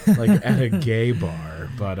 like at a gay bar.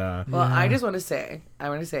 But Well, I just want to say,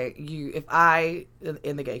 if I,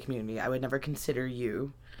 in the gay community, I would never consider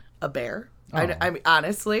you a bear. I mean,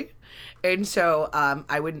 honestly. And so,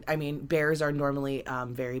 bears are normally a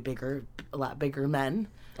lot bigger men.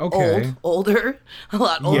 Okay. Older, a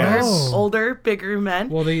lot older, Yes. older, bigger men.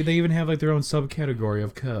 well, they even have like their own subcategory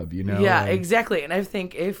of cub, Yeah, like- exactly. And I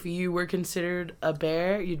think if you were considered a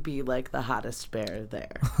bear, you'd be like the hottest bear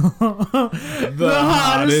there. The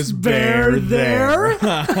hottest bear there.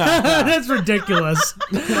 That's ridiculous.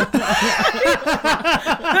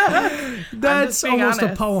 That's being almost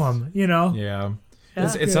honest. a poem, Yeah.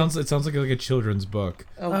 It sounds like a children's book.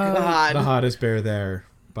 Oh God. The hottest bear there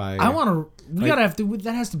by I want to. We gotta have to.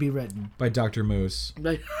 That has to be written by Dr. Moose.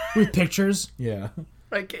 with pictures. Yeah.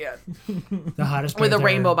 I can't. The hottest bear With a there.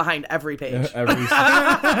 rainbow behind every page. like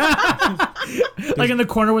in the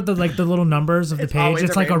corner with the little numbers of the It's page. always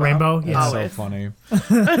It's a like a rainbow. rainbow. Yeah. It's so Always.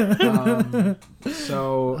 funny.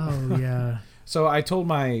 So Oh yeah. So I told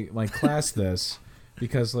my class this,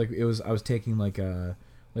 because like I was taking like it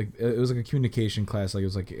was like a communication class, like it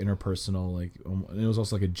was like interpersonal, like, and it was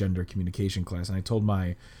also like a gender communication class, and I told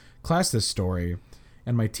my class this story,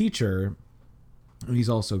 and my teacher, he's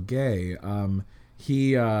also gay,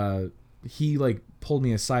 he like pulled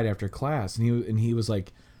me aside after class, and he was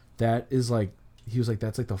like, that's like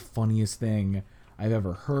the funniest thing I've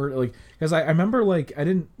ever heard, like, because I remember, like,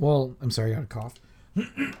 I'm sorry, I got a cough.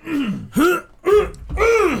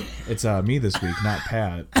 It's me this week, not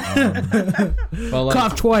Pat. But like,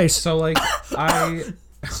 cough twice. So like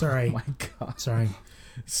Sorry. Oh my God. Sorry.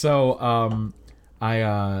 So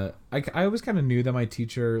I always kind of knew that my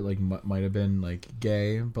teacher like might have been like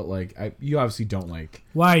gay, but like you obviously don't like.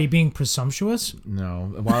 Why are you being presumptuous?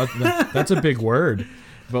 No, well that's a big word.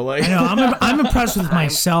 But like, I know, I'm impressed with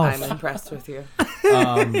myself. I'm impressed with you.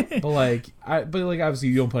 But like obviously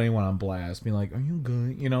you don't put anyone on blast, being like, "Are you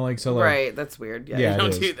good?" You know, like, so like, right. That's weird. Yeah, you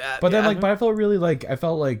don't do that. But then like, but I felt really like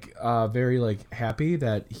very like happy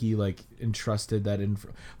that he like entrusted that in.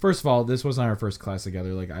 First of all, this wasn't our first class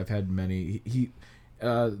together. Like I've had many.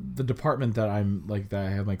 The department that I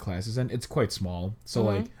have my classes in, it's quite small. So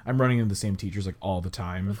like I'm running into the same teachers like all the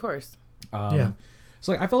time. Of course. So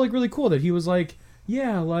like I felt like really cool that he was like.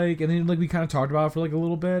 Yeah, like, and then like we kind of talked about it for like a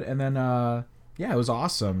little bit, and then it was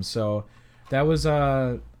awesome. So that was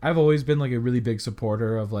I've always been like a really big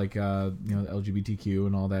supporter of like LGBTQ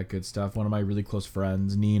and all that good stuff. One of my really close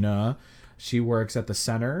friends, Nina, she works at the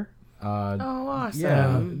center. Awesome.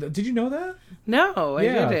 Yeah. Did you know that? No, I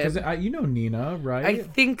didn't. Because you know Nina, right? I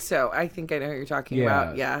think so. I think I know who you're talking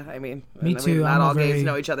about. Yeah, I mean, me too. Not all gays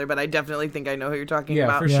know each other, but I definitely think I know who you're talking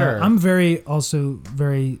about. For sure. I'm also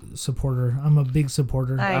very supporter. I'm a big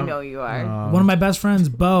supporter. I know you are. One of my best friends,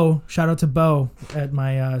 Bo, shout out to Bo at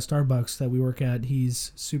my Starbucks that we work at.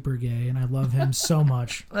 He's super gay, and I love him so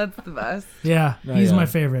much. That's the best. Yeah, he's my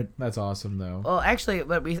favorite. That's awesome, though. Well, actually,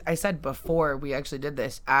 I said before we actually did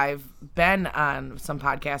this, I've been on some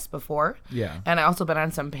podcasts before. Yeah. And I also been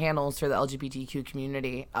on some panels for the LGBTQ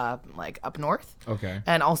community, like up north. Okay.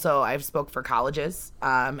 And also I've spoke for colleges,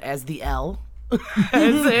 as the L,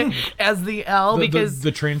 as the L, because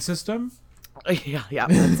the train system. Yeah,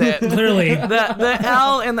 that's it. Clearly, the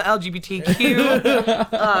L in the LGBTQ,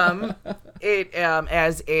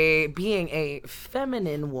 as being a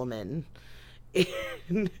feminine woman.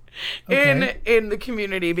 In the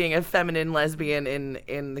community, being a feminine lesbian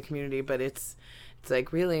in the community, but it's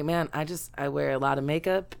like, really, man, I wear a lot of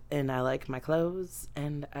makeup and I like my clothes,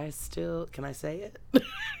 and I still, can I say it?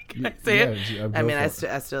 Can I say it? I mean, I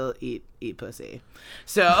still eat pussy.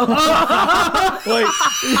 So like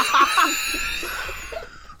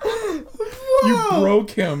you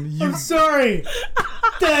broke him. I'm sorry.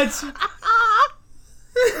 That's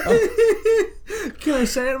Can I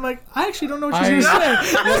say it? I'm like, I actually don't know what she's gonna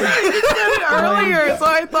say. You said it earlier, so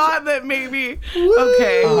I thought that maybe.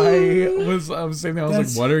 Okay. I was saying that. I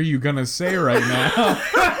was like, what are you gonna say right now?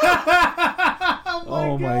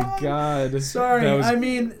 Oh my God. Sorry. I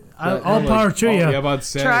mean, all power to you. Yeah, about to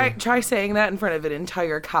say. Try saying that in front of an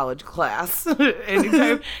entire college class.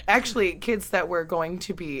 Actually, kids that were going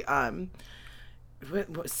to be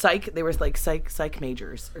psych, they were like psych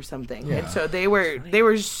majors or something. Yeah. And so they were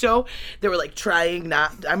like trying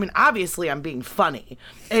not, I mean, obviously I'm being funny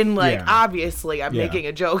and like obviously I'm making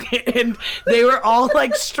a joke, and they were all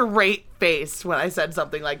like straight faced when I said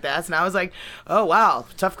something like that, and I was like, oh wow,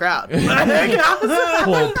 tough crowd. Pull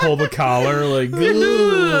the collar, like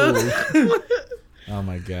oh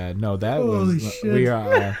my God, no, that holy was shit. We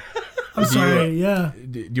are I'm sorry, yeah.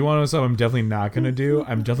 Do you want to know something I'm definitely not going to do?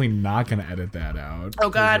 I'm definitely not going to edit that out. Oh,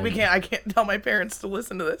 God, I can't tell my parents to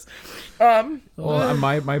listen to this. Well,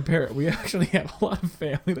 my parents, we actually have a lot of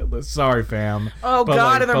family that listens. Sorry, fam. Oh, but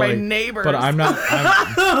God, they're my neighbors. But I'm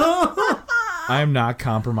not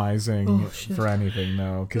compromising for anything,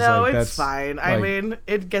 though. No, it's fine. I mean,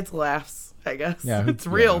 it gets laughs, I guess. Yeah, it's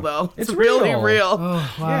real, though. It's really real.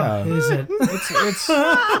 Oh, wow. Yeah. Is it? It's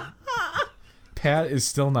Pat is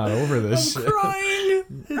still not over this shit. I'm crying.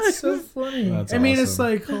 It's so funny. That's mean, awesome. It's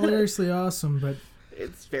like hilariously awesome, but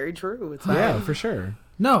it's very true. It's yeah, for sure.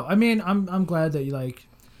 No, I mean, I'm glad that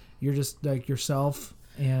you're just like yourself,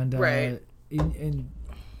 and right. And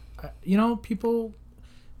you know, people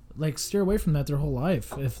like steer away from that their whole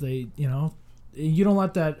life if they, you don't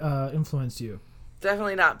let that influence you.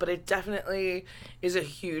 Definitely not, but it definitely is a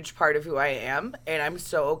huge part of who I am, and I'm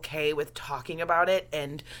so okay with talking about it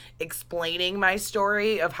and explaining my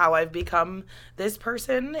story of how I've become this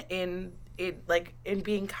person in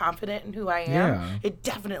being confident in who I am. Yeah. It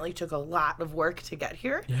definitely took a lot of work to get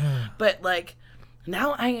here. Yeah. But like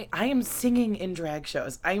now I am singing in drag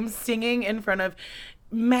shows. I am singing in front of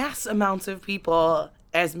mass amounts of people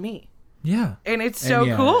as me. Yeah. And it's so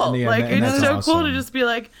cool. Like, it's so awesome. cool to just be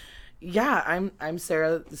like, yeah, I'm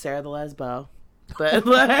Sarah the lesbo. But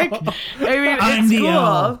like, I mean, it's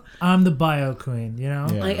cool. I'm the bio queen, you know?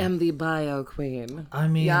 I am the bio queen. I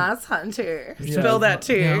mean, yes, Hunter. Spill that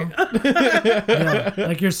tea. You know?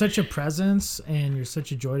 Like, you're such a presence and you're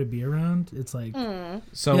such a joy to be around. It's like,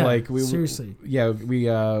 so like seriously, we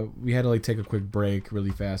had to like take a quick break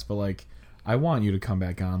really fast, but like I want you to come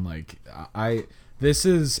back on. Like I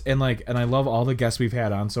love all the guests we've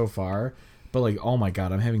had on so far. But, like, oh, my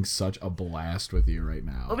God, I'm having such a blast with you right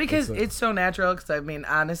now. Well, because it's so natural. Because, I mean,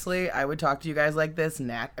 honestly, I would talk to you guys like this.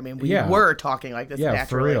 We were talking like this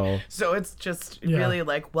naturally. For real. So it's just really,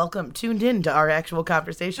 like, tuned in to our actual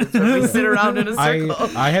conversations when we sit around in a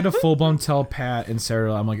circle. I had to full-blown tell Pat and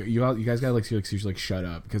Sarah, I'm like, you guys got to, like, seriously, like, shut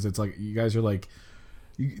up. Because it's like, you guys are, like...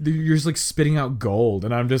 You're just like spitting out gold,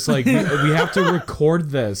 and I'm just like, we have to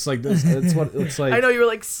record this. Like this, it's what it's like. I know you were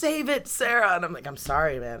like, save it, Sarah, and I'm like, I'm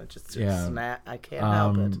sorry, man. It's not. I can't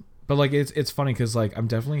help it. But like, it's funny because like I'm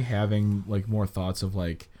definitely having like more thoughts of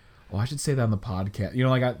like, oh, I should say that on the podcast. You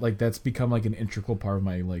know, like that's become like an integral part of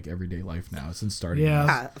my like everyday life now since starting.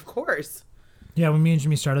 Yeah, of course. Yeah, when me and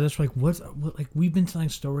Jimmy started this, we're like, what? Like we've been telling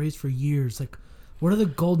stories for years, like. What are the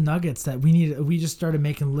gold nuggets that we need? We just started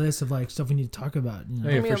making lists of like stuff we need to talk about. You know?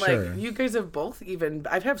 Yeah, I mean, for sure. like you guys have both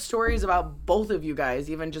I've had stories about both of you guys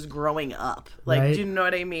even just growing up. Like, right? Do you know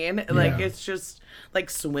what I mean? Yeah. Like it's just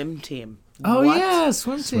like swim team. Oh yeah,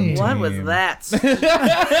 swim team. What was that? Stingrays.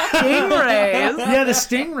 Yeah, the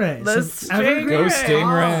stingrays. Go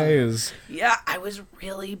Stingrays. Yeah, I was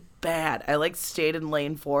really bad. I like stayed in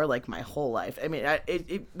lane 4 like my whole life. I mean,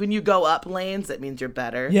 when you go up lanes, that means you're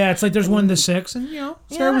better. Yeah, it's like there's 1 to 6, and you know,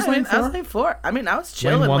 Sarah was lane 4. I was lane 4. I mean, I was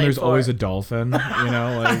chilling. Lane 1, lane there's 4. always a dolphin. You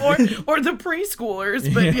know, like or the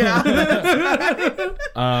preschoolers. But yeah.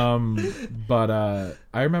 But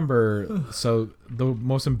I remember. So the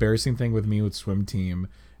most embarrassing thing with me with swim team,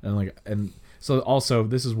 and so also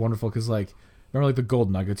this is wonderful because like remember like the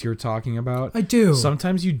gold nuggets you were talking about. I do.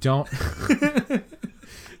 Sometimes you don't.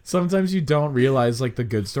 Sometimes you don't realize like the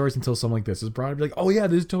good stories until something like this is brought up. You're like, oh yeah,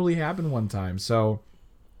 this totally happened one time. So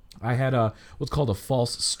I had what's called a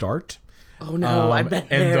false start. Oh no, I've been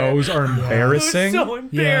and there. those are embarrassing. So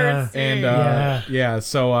embarrassing. And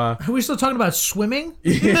so are we still talking about swimming?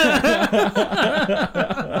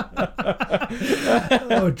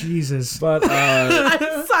 Oh Jesus. But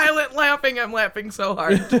I'm silent laughing. I'm laughing so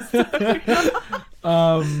hard.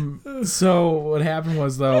 So what happened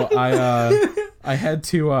was though I had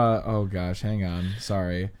to oh gosh, hang on.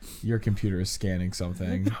 Sorry. Your computer is scanning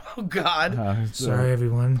something. Oh god. Sorry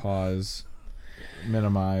everyone. Pause.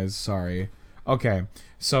 Minimize. Sorry. Okay.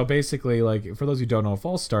 So basically, like for those who don't know, a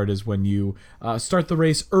false start is when you start the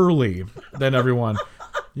race early than everyone.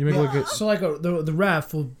 You make look at so like the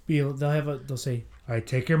ref will be they'll say, all right,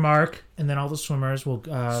 take your mark, and then all the swimmers will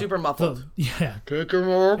super muffled. Take your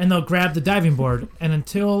mark, and they'll grab the diving board, and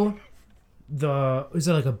until is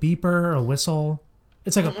it like a beeper or a whistle?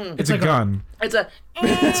 It's like a it's like a gun. It's a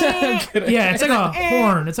it's like a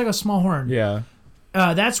horn. It's like a small horn. Yeah.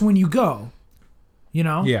 That's when you go. You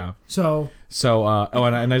know? Yeah. So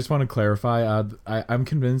and I just want to clarify, I'm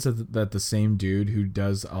convinced that the same dude who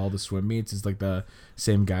does all the swim meets is like the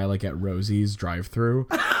same guy like at Rosie's drive-thru,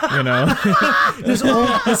 you know?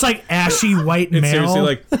 It's like ashy white male. It's seriously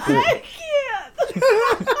like I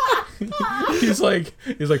can't. he's like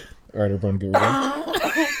all right, everyone get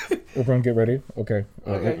ready. Everyone get ready. Okay.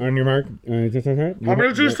 On your mark. Just like that. I'm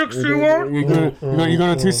gonna 261. You go to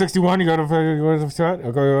 261. You go to shot.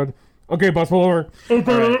 Okay, boss, pull over.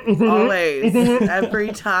 Always.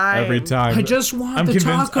 Every time. Every time. I just want the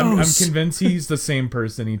tacos. I'm convinced he's the same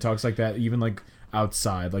person. He talks like that even like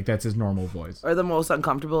outside. Like that's his normal voice. Or the most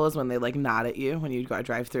uncomfortable is when they like nod at you when you go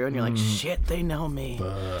drive through and you're like, shit, they know me.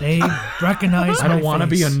 They recognize I don't want to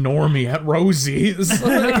be a normie at Rosie's.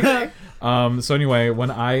 So anyway,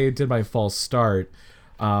 when I did my false start,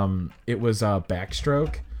 it was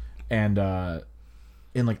backstroke, and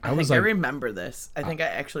like I was like, I remember this. I think I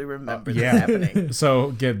actually remember this happening.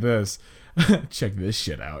 So get this, check this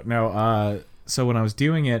shit out. Now, so when I was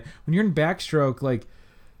doing it, when you're in backstroke, like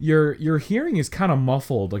your hearing is kind of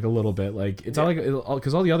muffled, like a little bit. Like it's not like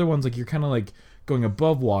because all the other ones, like you're kind of like going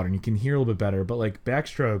above water and you can hear a little bit better. But like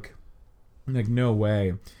backstroke, like no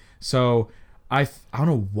way. So I don't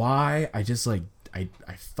know why. I just like I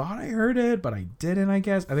thought I heard it, but I didn't. I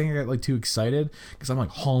guess I think I got like too excited because I'm like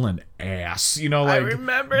hauling ass, you know, like I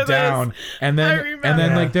remember down, this. and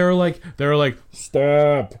then like they were like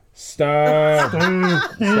stop, stop,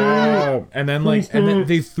 and then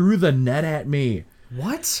they threw the net at me.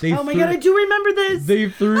 What? Oh my God, I do remember this. They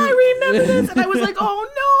threw. I remember this, and I was like, oh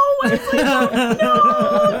no. I was like, oh no.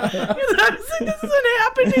 And I was like, this isn't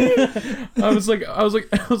happening. I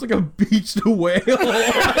was like a beached whale.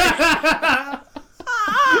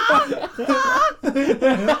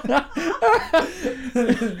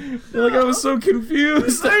 Like I was so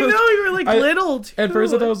confused. I know, you were like little too. At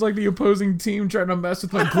first I thought it was like the opposing team trying to mess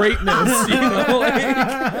with my greatness, you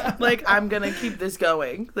know? Like I'm gonna keep this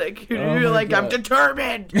going. Like you're like, God. I'm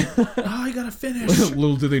determined. Oh, I gotta finish.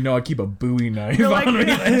 Little do they know I keep a Bowie knife like, on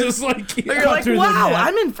me. I just like you're like, wow,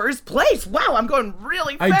 I'm in first place. Wow, I'm going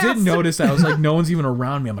really fast. I did notice that. I was like, no one's even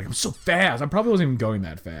around me. I'm like, I'm so fast. I probably wasn't even going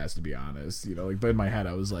that fast, to be honest. You know, like, but in my head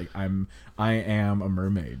I was like, I am a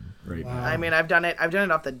mermaid right now. I mean, I've done it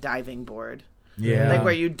off the diving board. Yeah. Like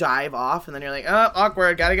where you dive off and then you're like, oh,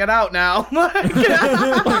 awkward, gotta get out now.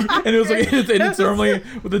 And it was like, and it's normally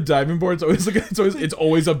with the diving board, it's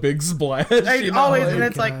always a big splash. You know? Always, and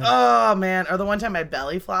it's like, oh man. Or the one time my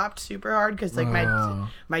belly flopped super hard because like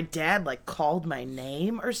my dad like called my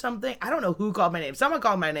name or something. I don't know who called my name. Someone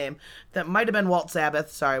called my name. That might have been Walt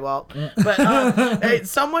Sabbath. Sorry, Walt. But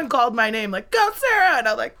someone called my name like, go Sarah, and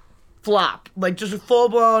I was like, flop, like just a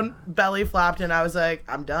full-blown belly flopped, and I was like,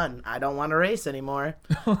 I'm done. I don't want to race anymore.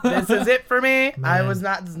 This is it for me. This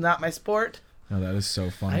is not my sport. No, that is so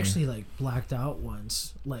funny. I actually like blacked out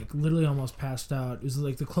once, like literally almost passed out. It was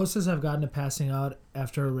like the closest I've gotten to passing out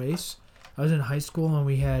after a race. I was in high school and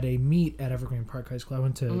we had a meet at Evergreen Park High School. I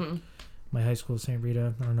went to my high school, St.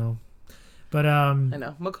 Rita. I don't know. But I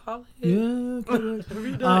know Macaulay. Yeah,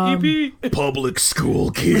 EP. Public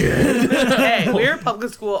school kid. Hey, we were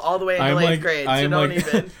public school all the way until 8th grade, so don't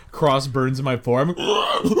even. Cross burns in my forearm.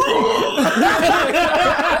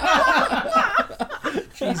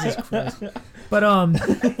 Jesus Christ. But oh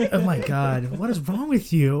my God, what is wrong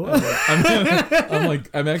with you?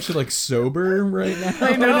 I'm actually like sober right now.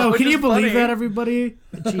 I know. Can you believe that, everybody?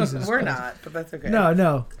 Jesus. We're Christ. not, but that's okay.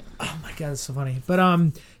 No. Oh my God, it's so funny. But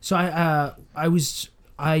so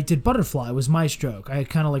I did butterfly. It was my stroke. I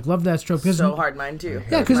kind of like loved that stroke. So hard, mine too.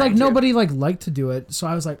 Yeah, because like nobody like liked to do it. So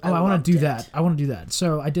I was like, I want to do that. I want to do that.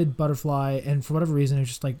 So I did butterfly, and for whatever reason,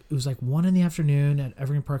 it was like 1 PM at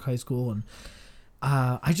Evergreen Park High School, and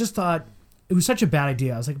I just thought it was such a bad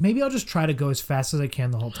idea. I was like, maybe I'll just try to go as fast as I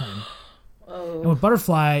can the whole time. And with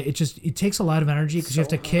butterfly, it takes a lot of energy because you have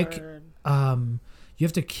to kick. You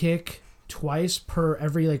have to kick twice per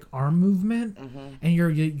every like arm movement, and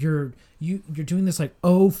you're doing this like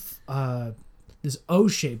this O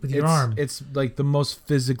shape with your arm. It's like the most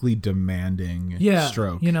physically demanding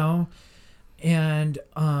stroke, you know. And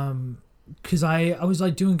because I was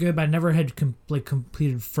like doing good, but I never had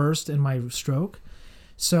completed first in my stroke,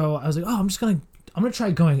 so I was like, I'm gonna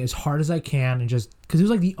try going as hard as I can, and just because it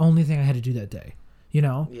was like the only thing I had to do that day. You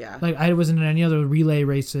know? Yeah. Like, I wasn't in any other relay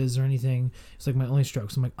races or anything. It's like my only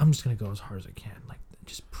strokes. I'm like, I'm just going to go as hard as I can. Like,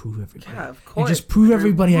 just prove everybody. Yeah, of course. And just prove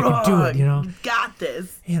everybody I can do it, you know? You got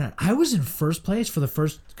this. And I was in first place for the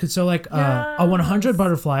first... So, like, a 100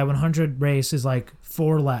 butterfly, 100 race is, like,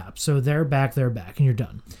 4 laps. So, they're back, and you're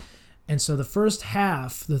done. And so, the first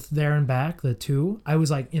half, the there and back, the 2, I was,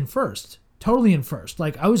 like, in first. Totally in first.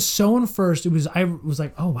 Like, I was so in first. I was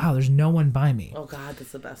like, oh, wow, there's no one by me. Oh, God,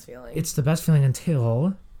 that's the best feeling. It's the best feeling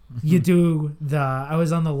until you do I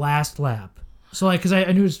was on the last lap. So, like, because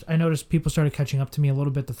I noticed people started catching up to me a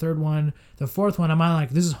little bit. The third one, the fourth one, I'm on, like,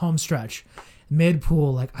 this is home stretch.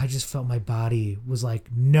 Mid-pool, like, I just felt my body was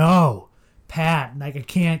like, no, Pat, like, I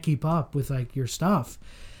can't keep up with, like, your stuff.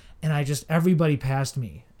 And everybody passed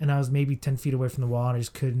me. And I was maybe 10 feet away from the wall, and I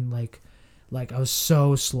just couldn't, like, I was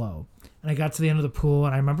so slow. And I got to the end of the pool,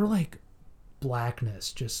 and I remember, like,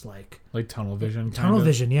 blackness, just, like tunnel vision. Tunnel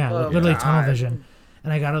vision, yeah. Oh, literally God. tunnel vision.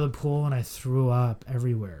 And I got out of the pool, and I threw up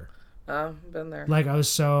everywhere. Oh, been there. Like, I was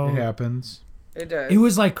so... It happens. It does. It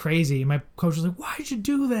was, like, crazy. My coach was like, why'd you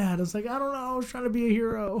do that? I was like, I don't know. I was trying to be a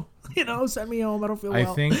hero. You know, send me home. I don't feel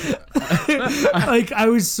well. I think... like, I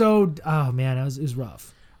was so... Oh, man, it was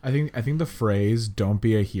rough. I think the phrase "don't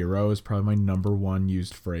be a hero" is probably my number one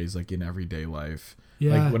used phrase, like, in everyday life.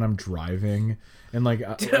 Yeah. Like when I'm driving and like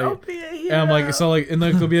don't be a hero. And I'm like, so like, and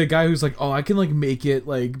like there'll be a guy who's like, oh, I can like make it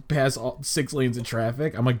like past all 6 lanes of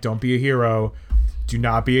traffic. I'm like, don't be a hero. Do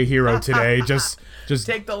not be a hero today. Just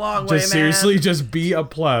take the long way, man. Just seriously, just be a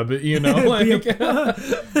pleb. You know, like,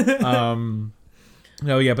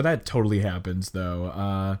 no, yeah, but that totally happens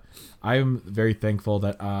though. I'm very thankful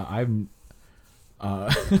that I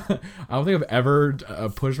don't think I've ever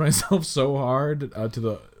pushed myself so hard to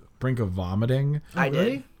the brink of vomiting. I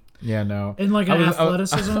did. Yeah, no. In like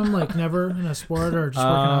athleticism, like never in a sport or just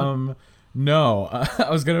working out? No, I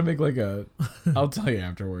was gonna make like I'll tell you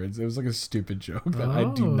afterwards. It was like a stupid joke that I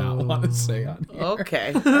do not want to say on here.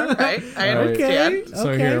 Okay, all right, I understand. Okay.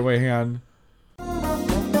 So here, wait, hang on.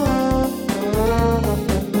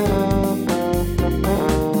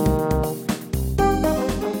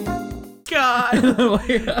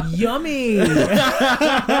 God, yummy.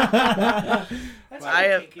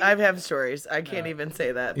 I have stories. I can't even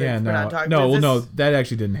say that. Yeah, We're not talking no, that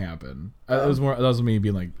actually didn't happen. That was me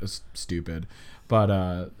being like stupid, but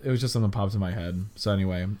it was just something that popped in my head. So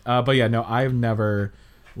anyway, but yeah, no, I've never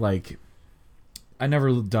I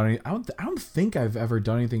never done any. I don't think I've ever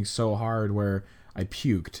done anything so hard where I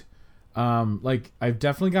puked. Like I've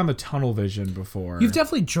definitely gotten the tunnel vision before. You've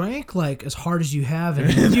definitely drank like as hard as you have,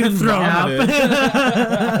 and you've thrown up.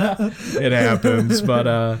 It happens,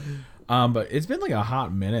 but it's been like a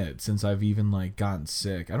hot minute since I've even like gotten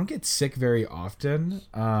sick. I don't get sick very often.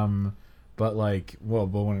 But like, but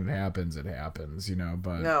when it happens, you know.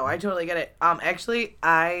 But no, I totally get it. Actually,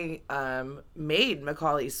 I made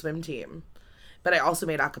Macaulay's swim team, but I also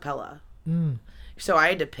made a cappella. So I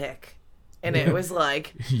had to pick. And it was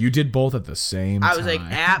like... You did both at the same time. I was like,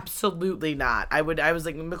 absolutely not. I was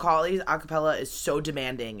like, Macaulay's acapella is so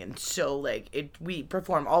demanding and so like, we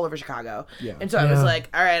perform all over Chicago. Yeah. And so I was like,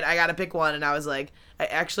 all right, I got to pick one. And I was like, I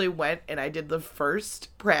actually went and I did the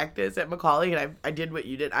first practice at Macaulay and I did what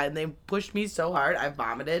you did. And they pushed me so hard, I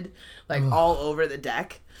vomited like all over the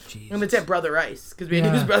deck. Jesus. And it's at Brother Rice because we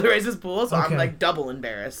had to use Brother Rice's pool, so I'm like double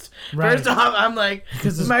embarrassed. Right. First off, I'm like,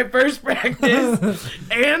 this is my first practice,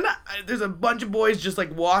 and there's a bunch of boys just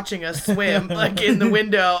like watching us swim like in the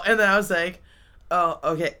window, and then I was like, oh,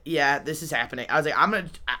 okay, yeah, this is happening. I was like, I'm gonna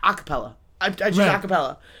acapella. I just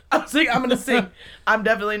acapella. I was like, I'm gonna sing. I'm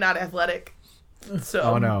definitely not athletic. So.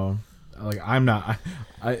 Oh no. Like I'm not.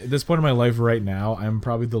 At this point in my life right now, I'm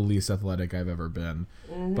probably the least athletic I've ever been.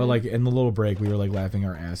 Mm-hmm. But like in the little break, we were like laughing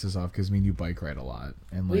our asses off because me and you bike ride a lot,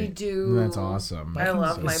 and like we do. That's awesome. I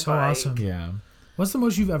love my bike. So awesome. Yeah. What's the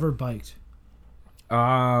most you've ever biked?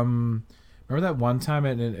 Remember that one time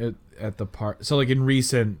at the park? So like in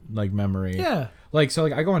recent like memory. Yeah. Like, so,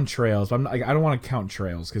 like, I go on trails, but I don't want to count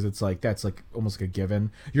trails because it's, like, that's, like, almost like a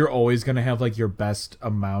given. You're always going to have, like, your best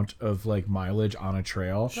amount of, like, mileage on a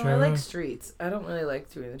trail. No, I like streets. I don't really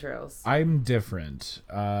like doing the trails. I'm different.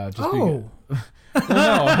 Because, well,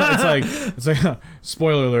 no, it's like,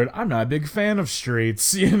 spoiler alert, I'm not a big fan of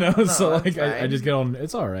streets, you know? No, so, like, I just get on,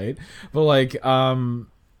 it's all right. But, like, but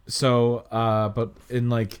in,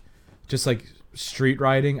 like, just, like, street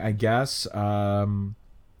riding, I guess,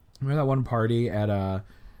 remember that one party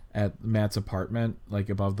at Matt's apartment,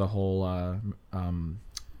 like above the whole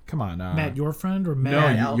come on, Matt, your friend, or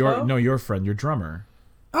Matt? Your friend, your drummer.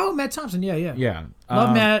 Oh, Matt Thompson. Yeah.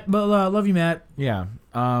 Love Matt, but love you, Matt. Yeah.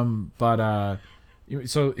 So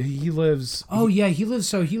he lives. Oh yeah, he lives.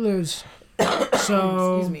 So he lives.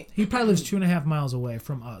 So excuse me. He probably lives 2.5 miles away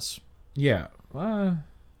from us. Yeah.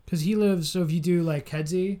 Because he lives. So if you do like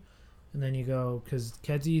Kedzie. And then you go, because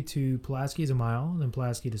Kedzie to Pulaski is a mile, and then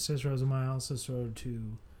Pulaski to Cicero is a mile, Cicero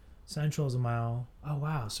to Central is a mile. Oh,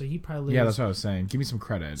 wow. So he probably lives... Yeah, that's what I was saying. Give me some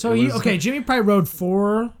credit. So, Jimmy probably rode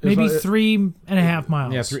 4, maybe 3.5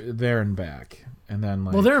 miles. Yeah, there and back. And then,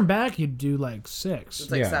 like... Well, there and back, you'd do, like, 6.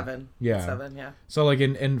 It's like 7. Yeah. 7, yeah. So, like,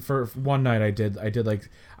 for one night, I did, like...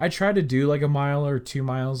 I tried to do, like, a mile or 2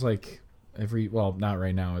 miles, like... not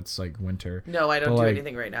right now, it's like winter. No, I don't do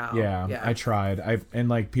anything right now. Yeah, I tried. And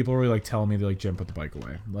like people were like telling me to like Jim, put the bike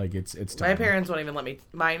away. Like it's time. My parents won't even let me.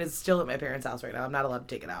 Mine is still at my parents' house right now. I'm not allowed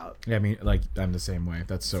to take it out. Yeah, I mean, like I'm the same way.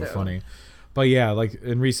 That's so funny. But yeah, like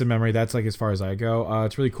in recent memory, that's like as far as I go.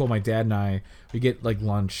 It's really cool. My dad and I, we get like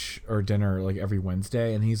lunch or dinner like every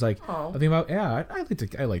Wednesday, and he's like, I think about I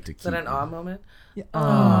like to keep. Is that an awe moment? Yeah.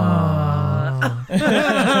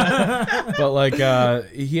 But like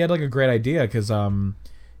he had like a great idea because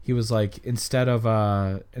he was like instead of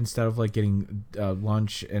like getting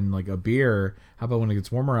lunch and like a beer, how about when it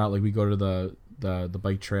gets warmer out, like we go to the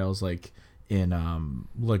bike trails like in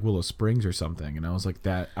like Willow Springs or something. And I was like,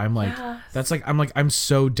 I'm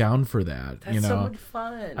so down for that. That's so much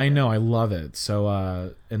fun. I know, I love it.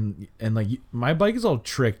 So and like my bike is all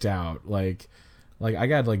tricked out, like I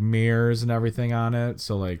got like mirrors and everything on it.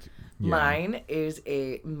 So like mine is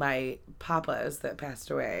my papa's that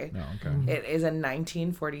passed away. Oh, okay. It is a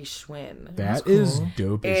 1940 Schwinn. That is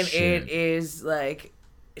dope as and shit. it is like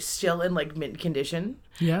still in like mint condition.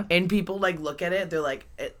 Yeah. And people like look at it, they're like,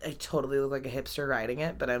 I totally look like a hipster riding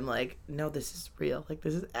it, but I'm like, no, this is real. Like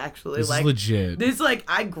this is actually this like is legit. This like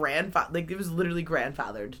it was literally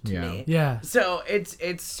grandfathered to me. Yeah. So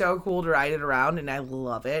it's so cool to ride it around, and I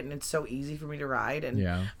love it, and it's so easy for me to ride, and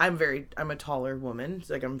I'm a taller woman. It's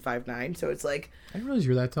like I'm 5'9", so it's like I didn't realize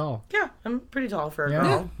you were that tall. Yeah, I'm pretty tall for a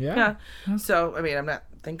girl. Yeah. So I mean, I'm not.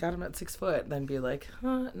 Thank God I'm not 6 foot. Then be like,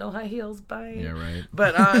 no high heels, bye. Yeah, right.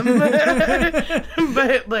 But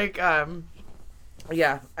but like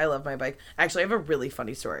yeah, I love my bike. Actually, I have a really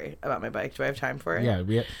funny story about my bike. Do I have time for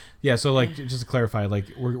it? Yeah. So like, just to clarify, like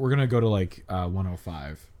we're gonna go to like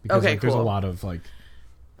 105 because like, there's a lot of like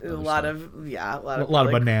a lot of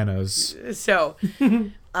bananas. So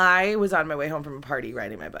I was on my way home from a party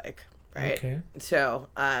riding my bike. Right. Okay. So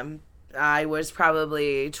I was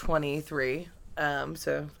probably 23.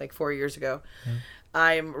 So like 4 years ago.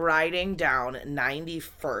 I'm riding down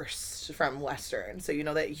 91st from Western. So you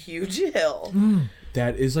know that huge hill.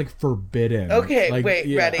 That is like forbidden. Okay, like,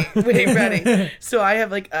 ready. So I have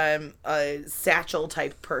like a satchel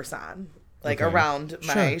type purse on. Like around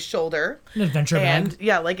my shoulder. An adventure bag.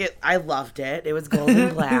 Yeah, like I loved it. It was gold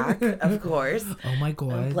and black, of course. Oh my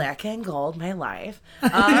God. Black and gold, my life.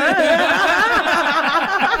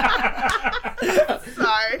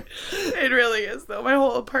 Sorry. It really is though. My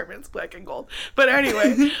whole apartment's black and gold. But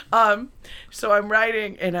anyway, so I'm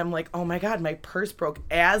riding and I'm like, oh my God, my purse broke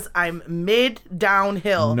as I'm mid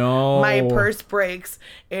downhill. No. My purse breaks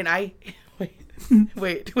and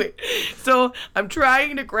Wait. So I'm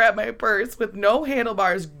trying to grab my purse with no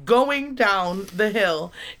handlebars going down the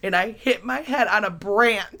hill, and I hit my head on a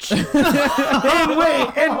branch. and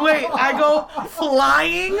wait. I go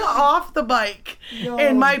flying off the bike,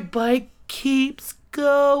 and my bike keeps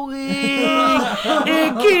going.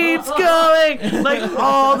 It keeps going, like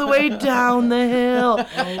all the way down the hill,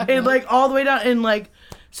 and like all the way down, and like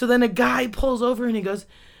so then a guy pulls over and he goes,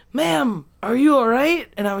 "Ma'am, are you all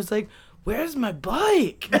right?" And I was like, where's my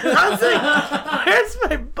bike? I was like, where's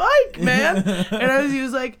my bike, man? And he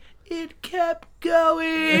was like, it kept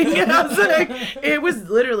going. And I was like, it was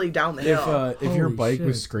literally down the hill. If your bike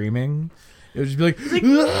was screaming, it would just be like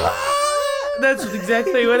that's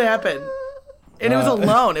exactly what happened. And it was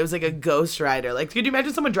alone. It was like a ghost rider. Like, could you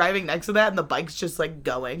imagine someone driving next to that and the bike's just like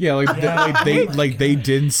going? Yeah, like they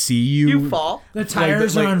didn't see you. You fall. The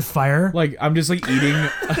tires are on fire. Like I'm just like eating.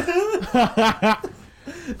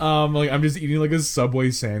 Like I'm just eating like a Subway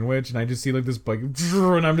sandwich, and I just see like this bike,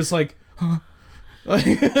 and I'm just like, huh?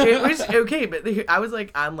 It was okay, but I was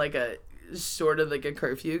like on like a sort of like a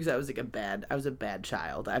curfew because I was a bad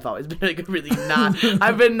child. I've always been like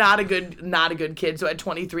I've been not a good kid. So at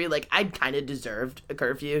 23, like I kind of deserved a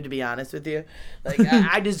curfew, to be honest with you. Like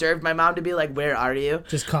I deserved my mom to be like, "Where are you?"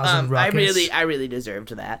 Just causing ruckus. I really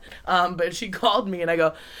deserved that. But she called me and I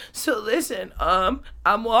go, "So listen, I'm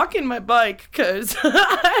walking my bike because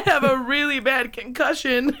I have a really bad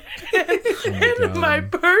concussion and my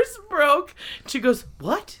purse broke." She goes,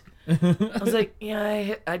 "What?" I was like,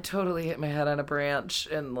 yeah, I totally hit my head on a branch,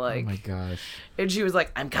 and like, oh my gosh. And she was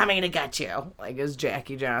like, I'm coming to get you, like as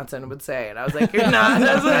Jackie Johnson would say. And I was like, you're not.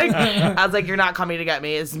 I was like, you're not coming to get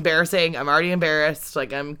me. It's embarrassing. I'm already embarrassed.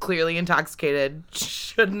 Like I'm clearly intoxicated.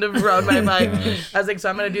 Shouldn't have rode my bike. I was like, so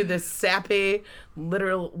I'm gonna do this sappy,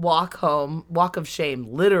 literal walk of shame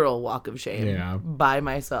by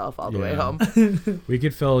myself all the way home. We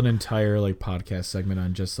could fill an entire like podcast segment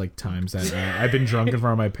on just like times that I've been drunk in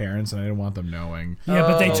front of my parents and I didn't want them knowing. Yeah,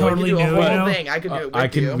 but they totally knew. Thing. I could do it with I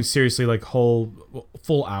can seriously like full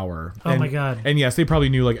hour. Oh my God. And yes, they probably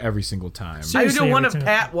knew like every single time. I could do one of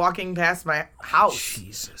Pat walking past my house.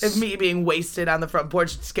 Jesus. Of me being wasted on the front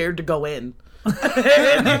porch, scared to go in.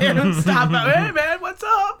 and stop. Hey man, what's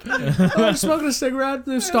up? I'm smoking a cigarette.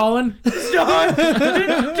 They're stalling. It's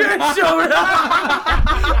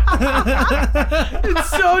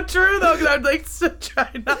so true though, because I'd like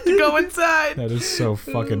try not to go inside. That is so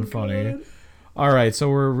fucking funny. All right, so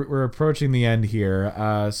we're approaching the end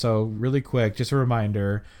here. So really quick, just a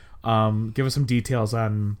reminder, give us some details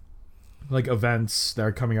on like events that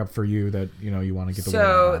are coming up for you that you want to get the word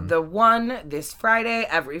out on. The one this Friday,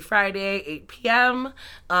 every Friday, 8 p.m.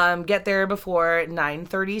 Get there before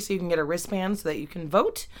 9:30 so you can get a wristband so that you can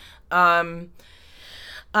vote.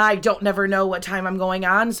 I don't never know what time I'm going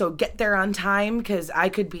on, so get there on time because I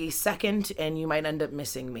could be second and you might end up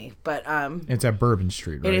missing me. But it's at Bourbon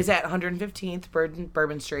Street, right? It is at 115th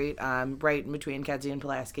Bourbon Street, right in between Kedzie and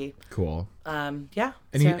Pulaski. Cool. Yeah.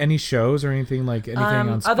 Any shows or anything on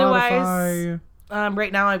Spotify? Otherwise,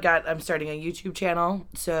 right now I'm starting a YouTube channel.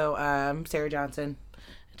 So Sara Johnson.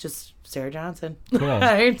 Just Sara Johnson. Cool.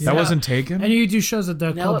 Right? That wasn't taken? And you do shows at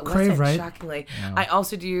the Club Crave, right? Shockingly. No. I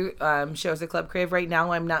also do shows at Club Crave. Right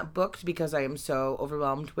now I'm not booked because I am so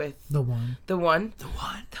overwhelmed with The One.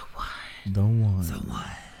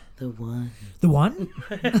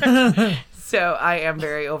 So I am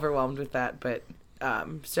very overwhelmed with that, but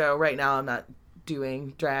so right now I'm not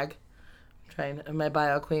doing drag. My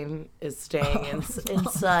bio queen is staying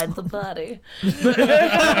inside the body.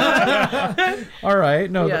 All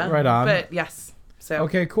right. No, right on. But yes. So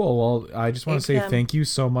okay, cool. Well, I just want to say thank you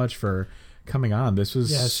so much for coming on. This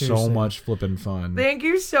was so much flipping fun. Thank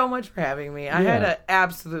you so much for having me. I had an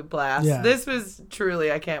absolute blast. Yeah. This was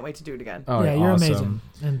truly, I can't wait to do it again. Oh, yeah, you're awesome. Amazing.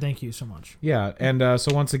 And thank you so much. Yeah. And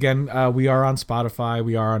so once again, we are on Spotify.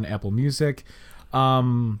 We are on Apple Music.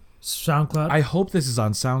 SoundCloud. I hope this is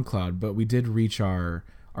on SoundCloud, but we did reach our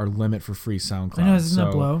limit for free SoundCloud. I know, isn't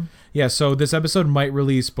that blow? Yeah, so this episode might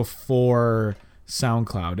release before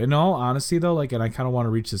SoundCloud. In all honesty, though, and I kind of want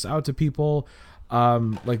to reach this out to people.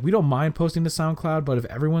 We don't mind posting to SoundCloud, but if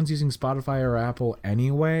everyone's using Spotify or Apple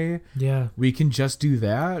anyway, we can just do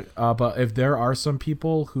that. But if there are some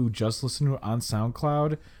people who just listen to it on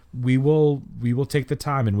SoundCloud, we will take the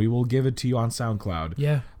time and we will give it to you on SoundCloud.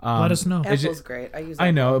 Yeah, let us know. Apple's great.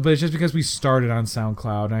 I know, but it's just because we started on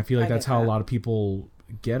SoundCloud, and I feel like that's how a lot of people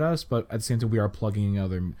get us. But at the same time, we are plugging in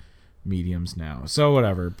other mediums now, so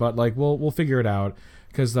whatever. But we'll figure it out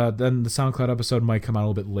because then the SoundCloud episode might come out a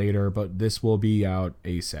little bit later, but this will be out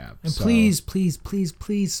ASAP. And please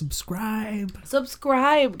subscribe.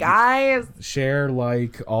 Subscribe, guys. Share,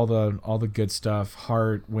 all the good stuff.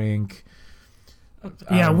 Heart, wink.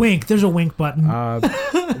 Wink. There's a wink button.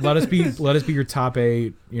 Let us be your top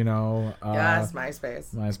 8. Yes,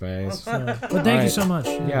 MySpace. But thank you so much.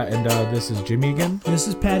 Yeah, and this is Jimmy again. This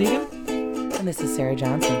is Pat Egan. And this is Sara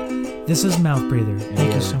Johnson. This is Mouth Breather.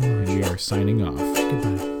 Thank you so much. And we are signing off.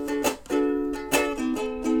 Goodbye.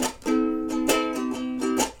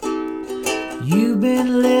 You've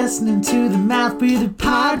been listening to the Mouth Breather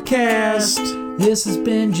podcast. This has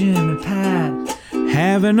been Jim and Pat.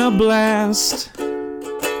 Having a blast.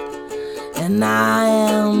 And I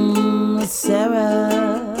am Sarah.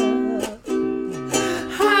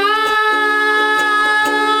 I'm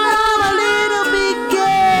a little bit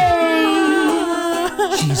gay.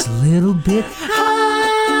 She's a little bit and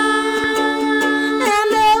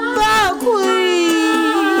a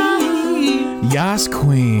queen. Yas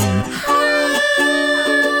queen.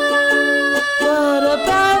 What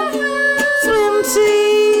about swim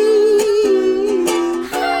team?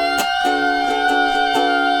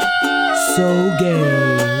 So gay.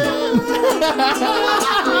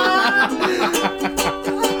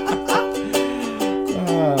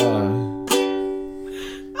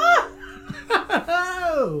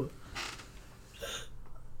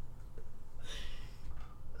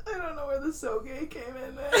 I don't know where the so gay came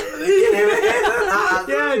in.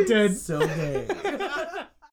 Yeah, it did. So gay.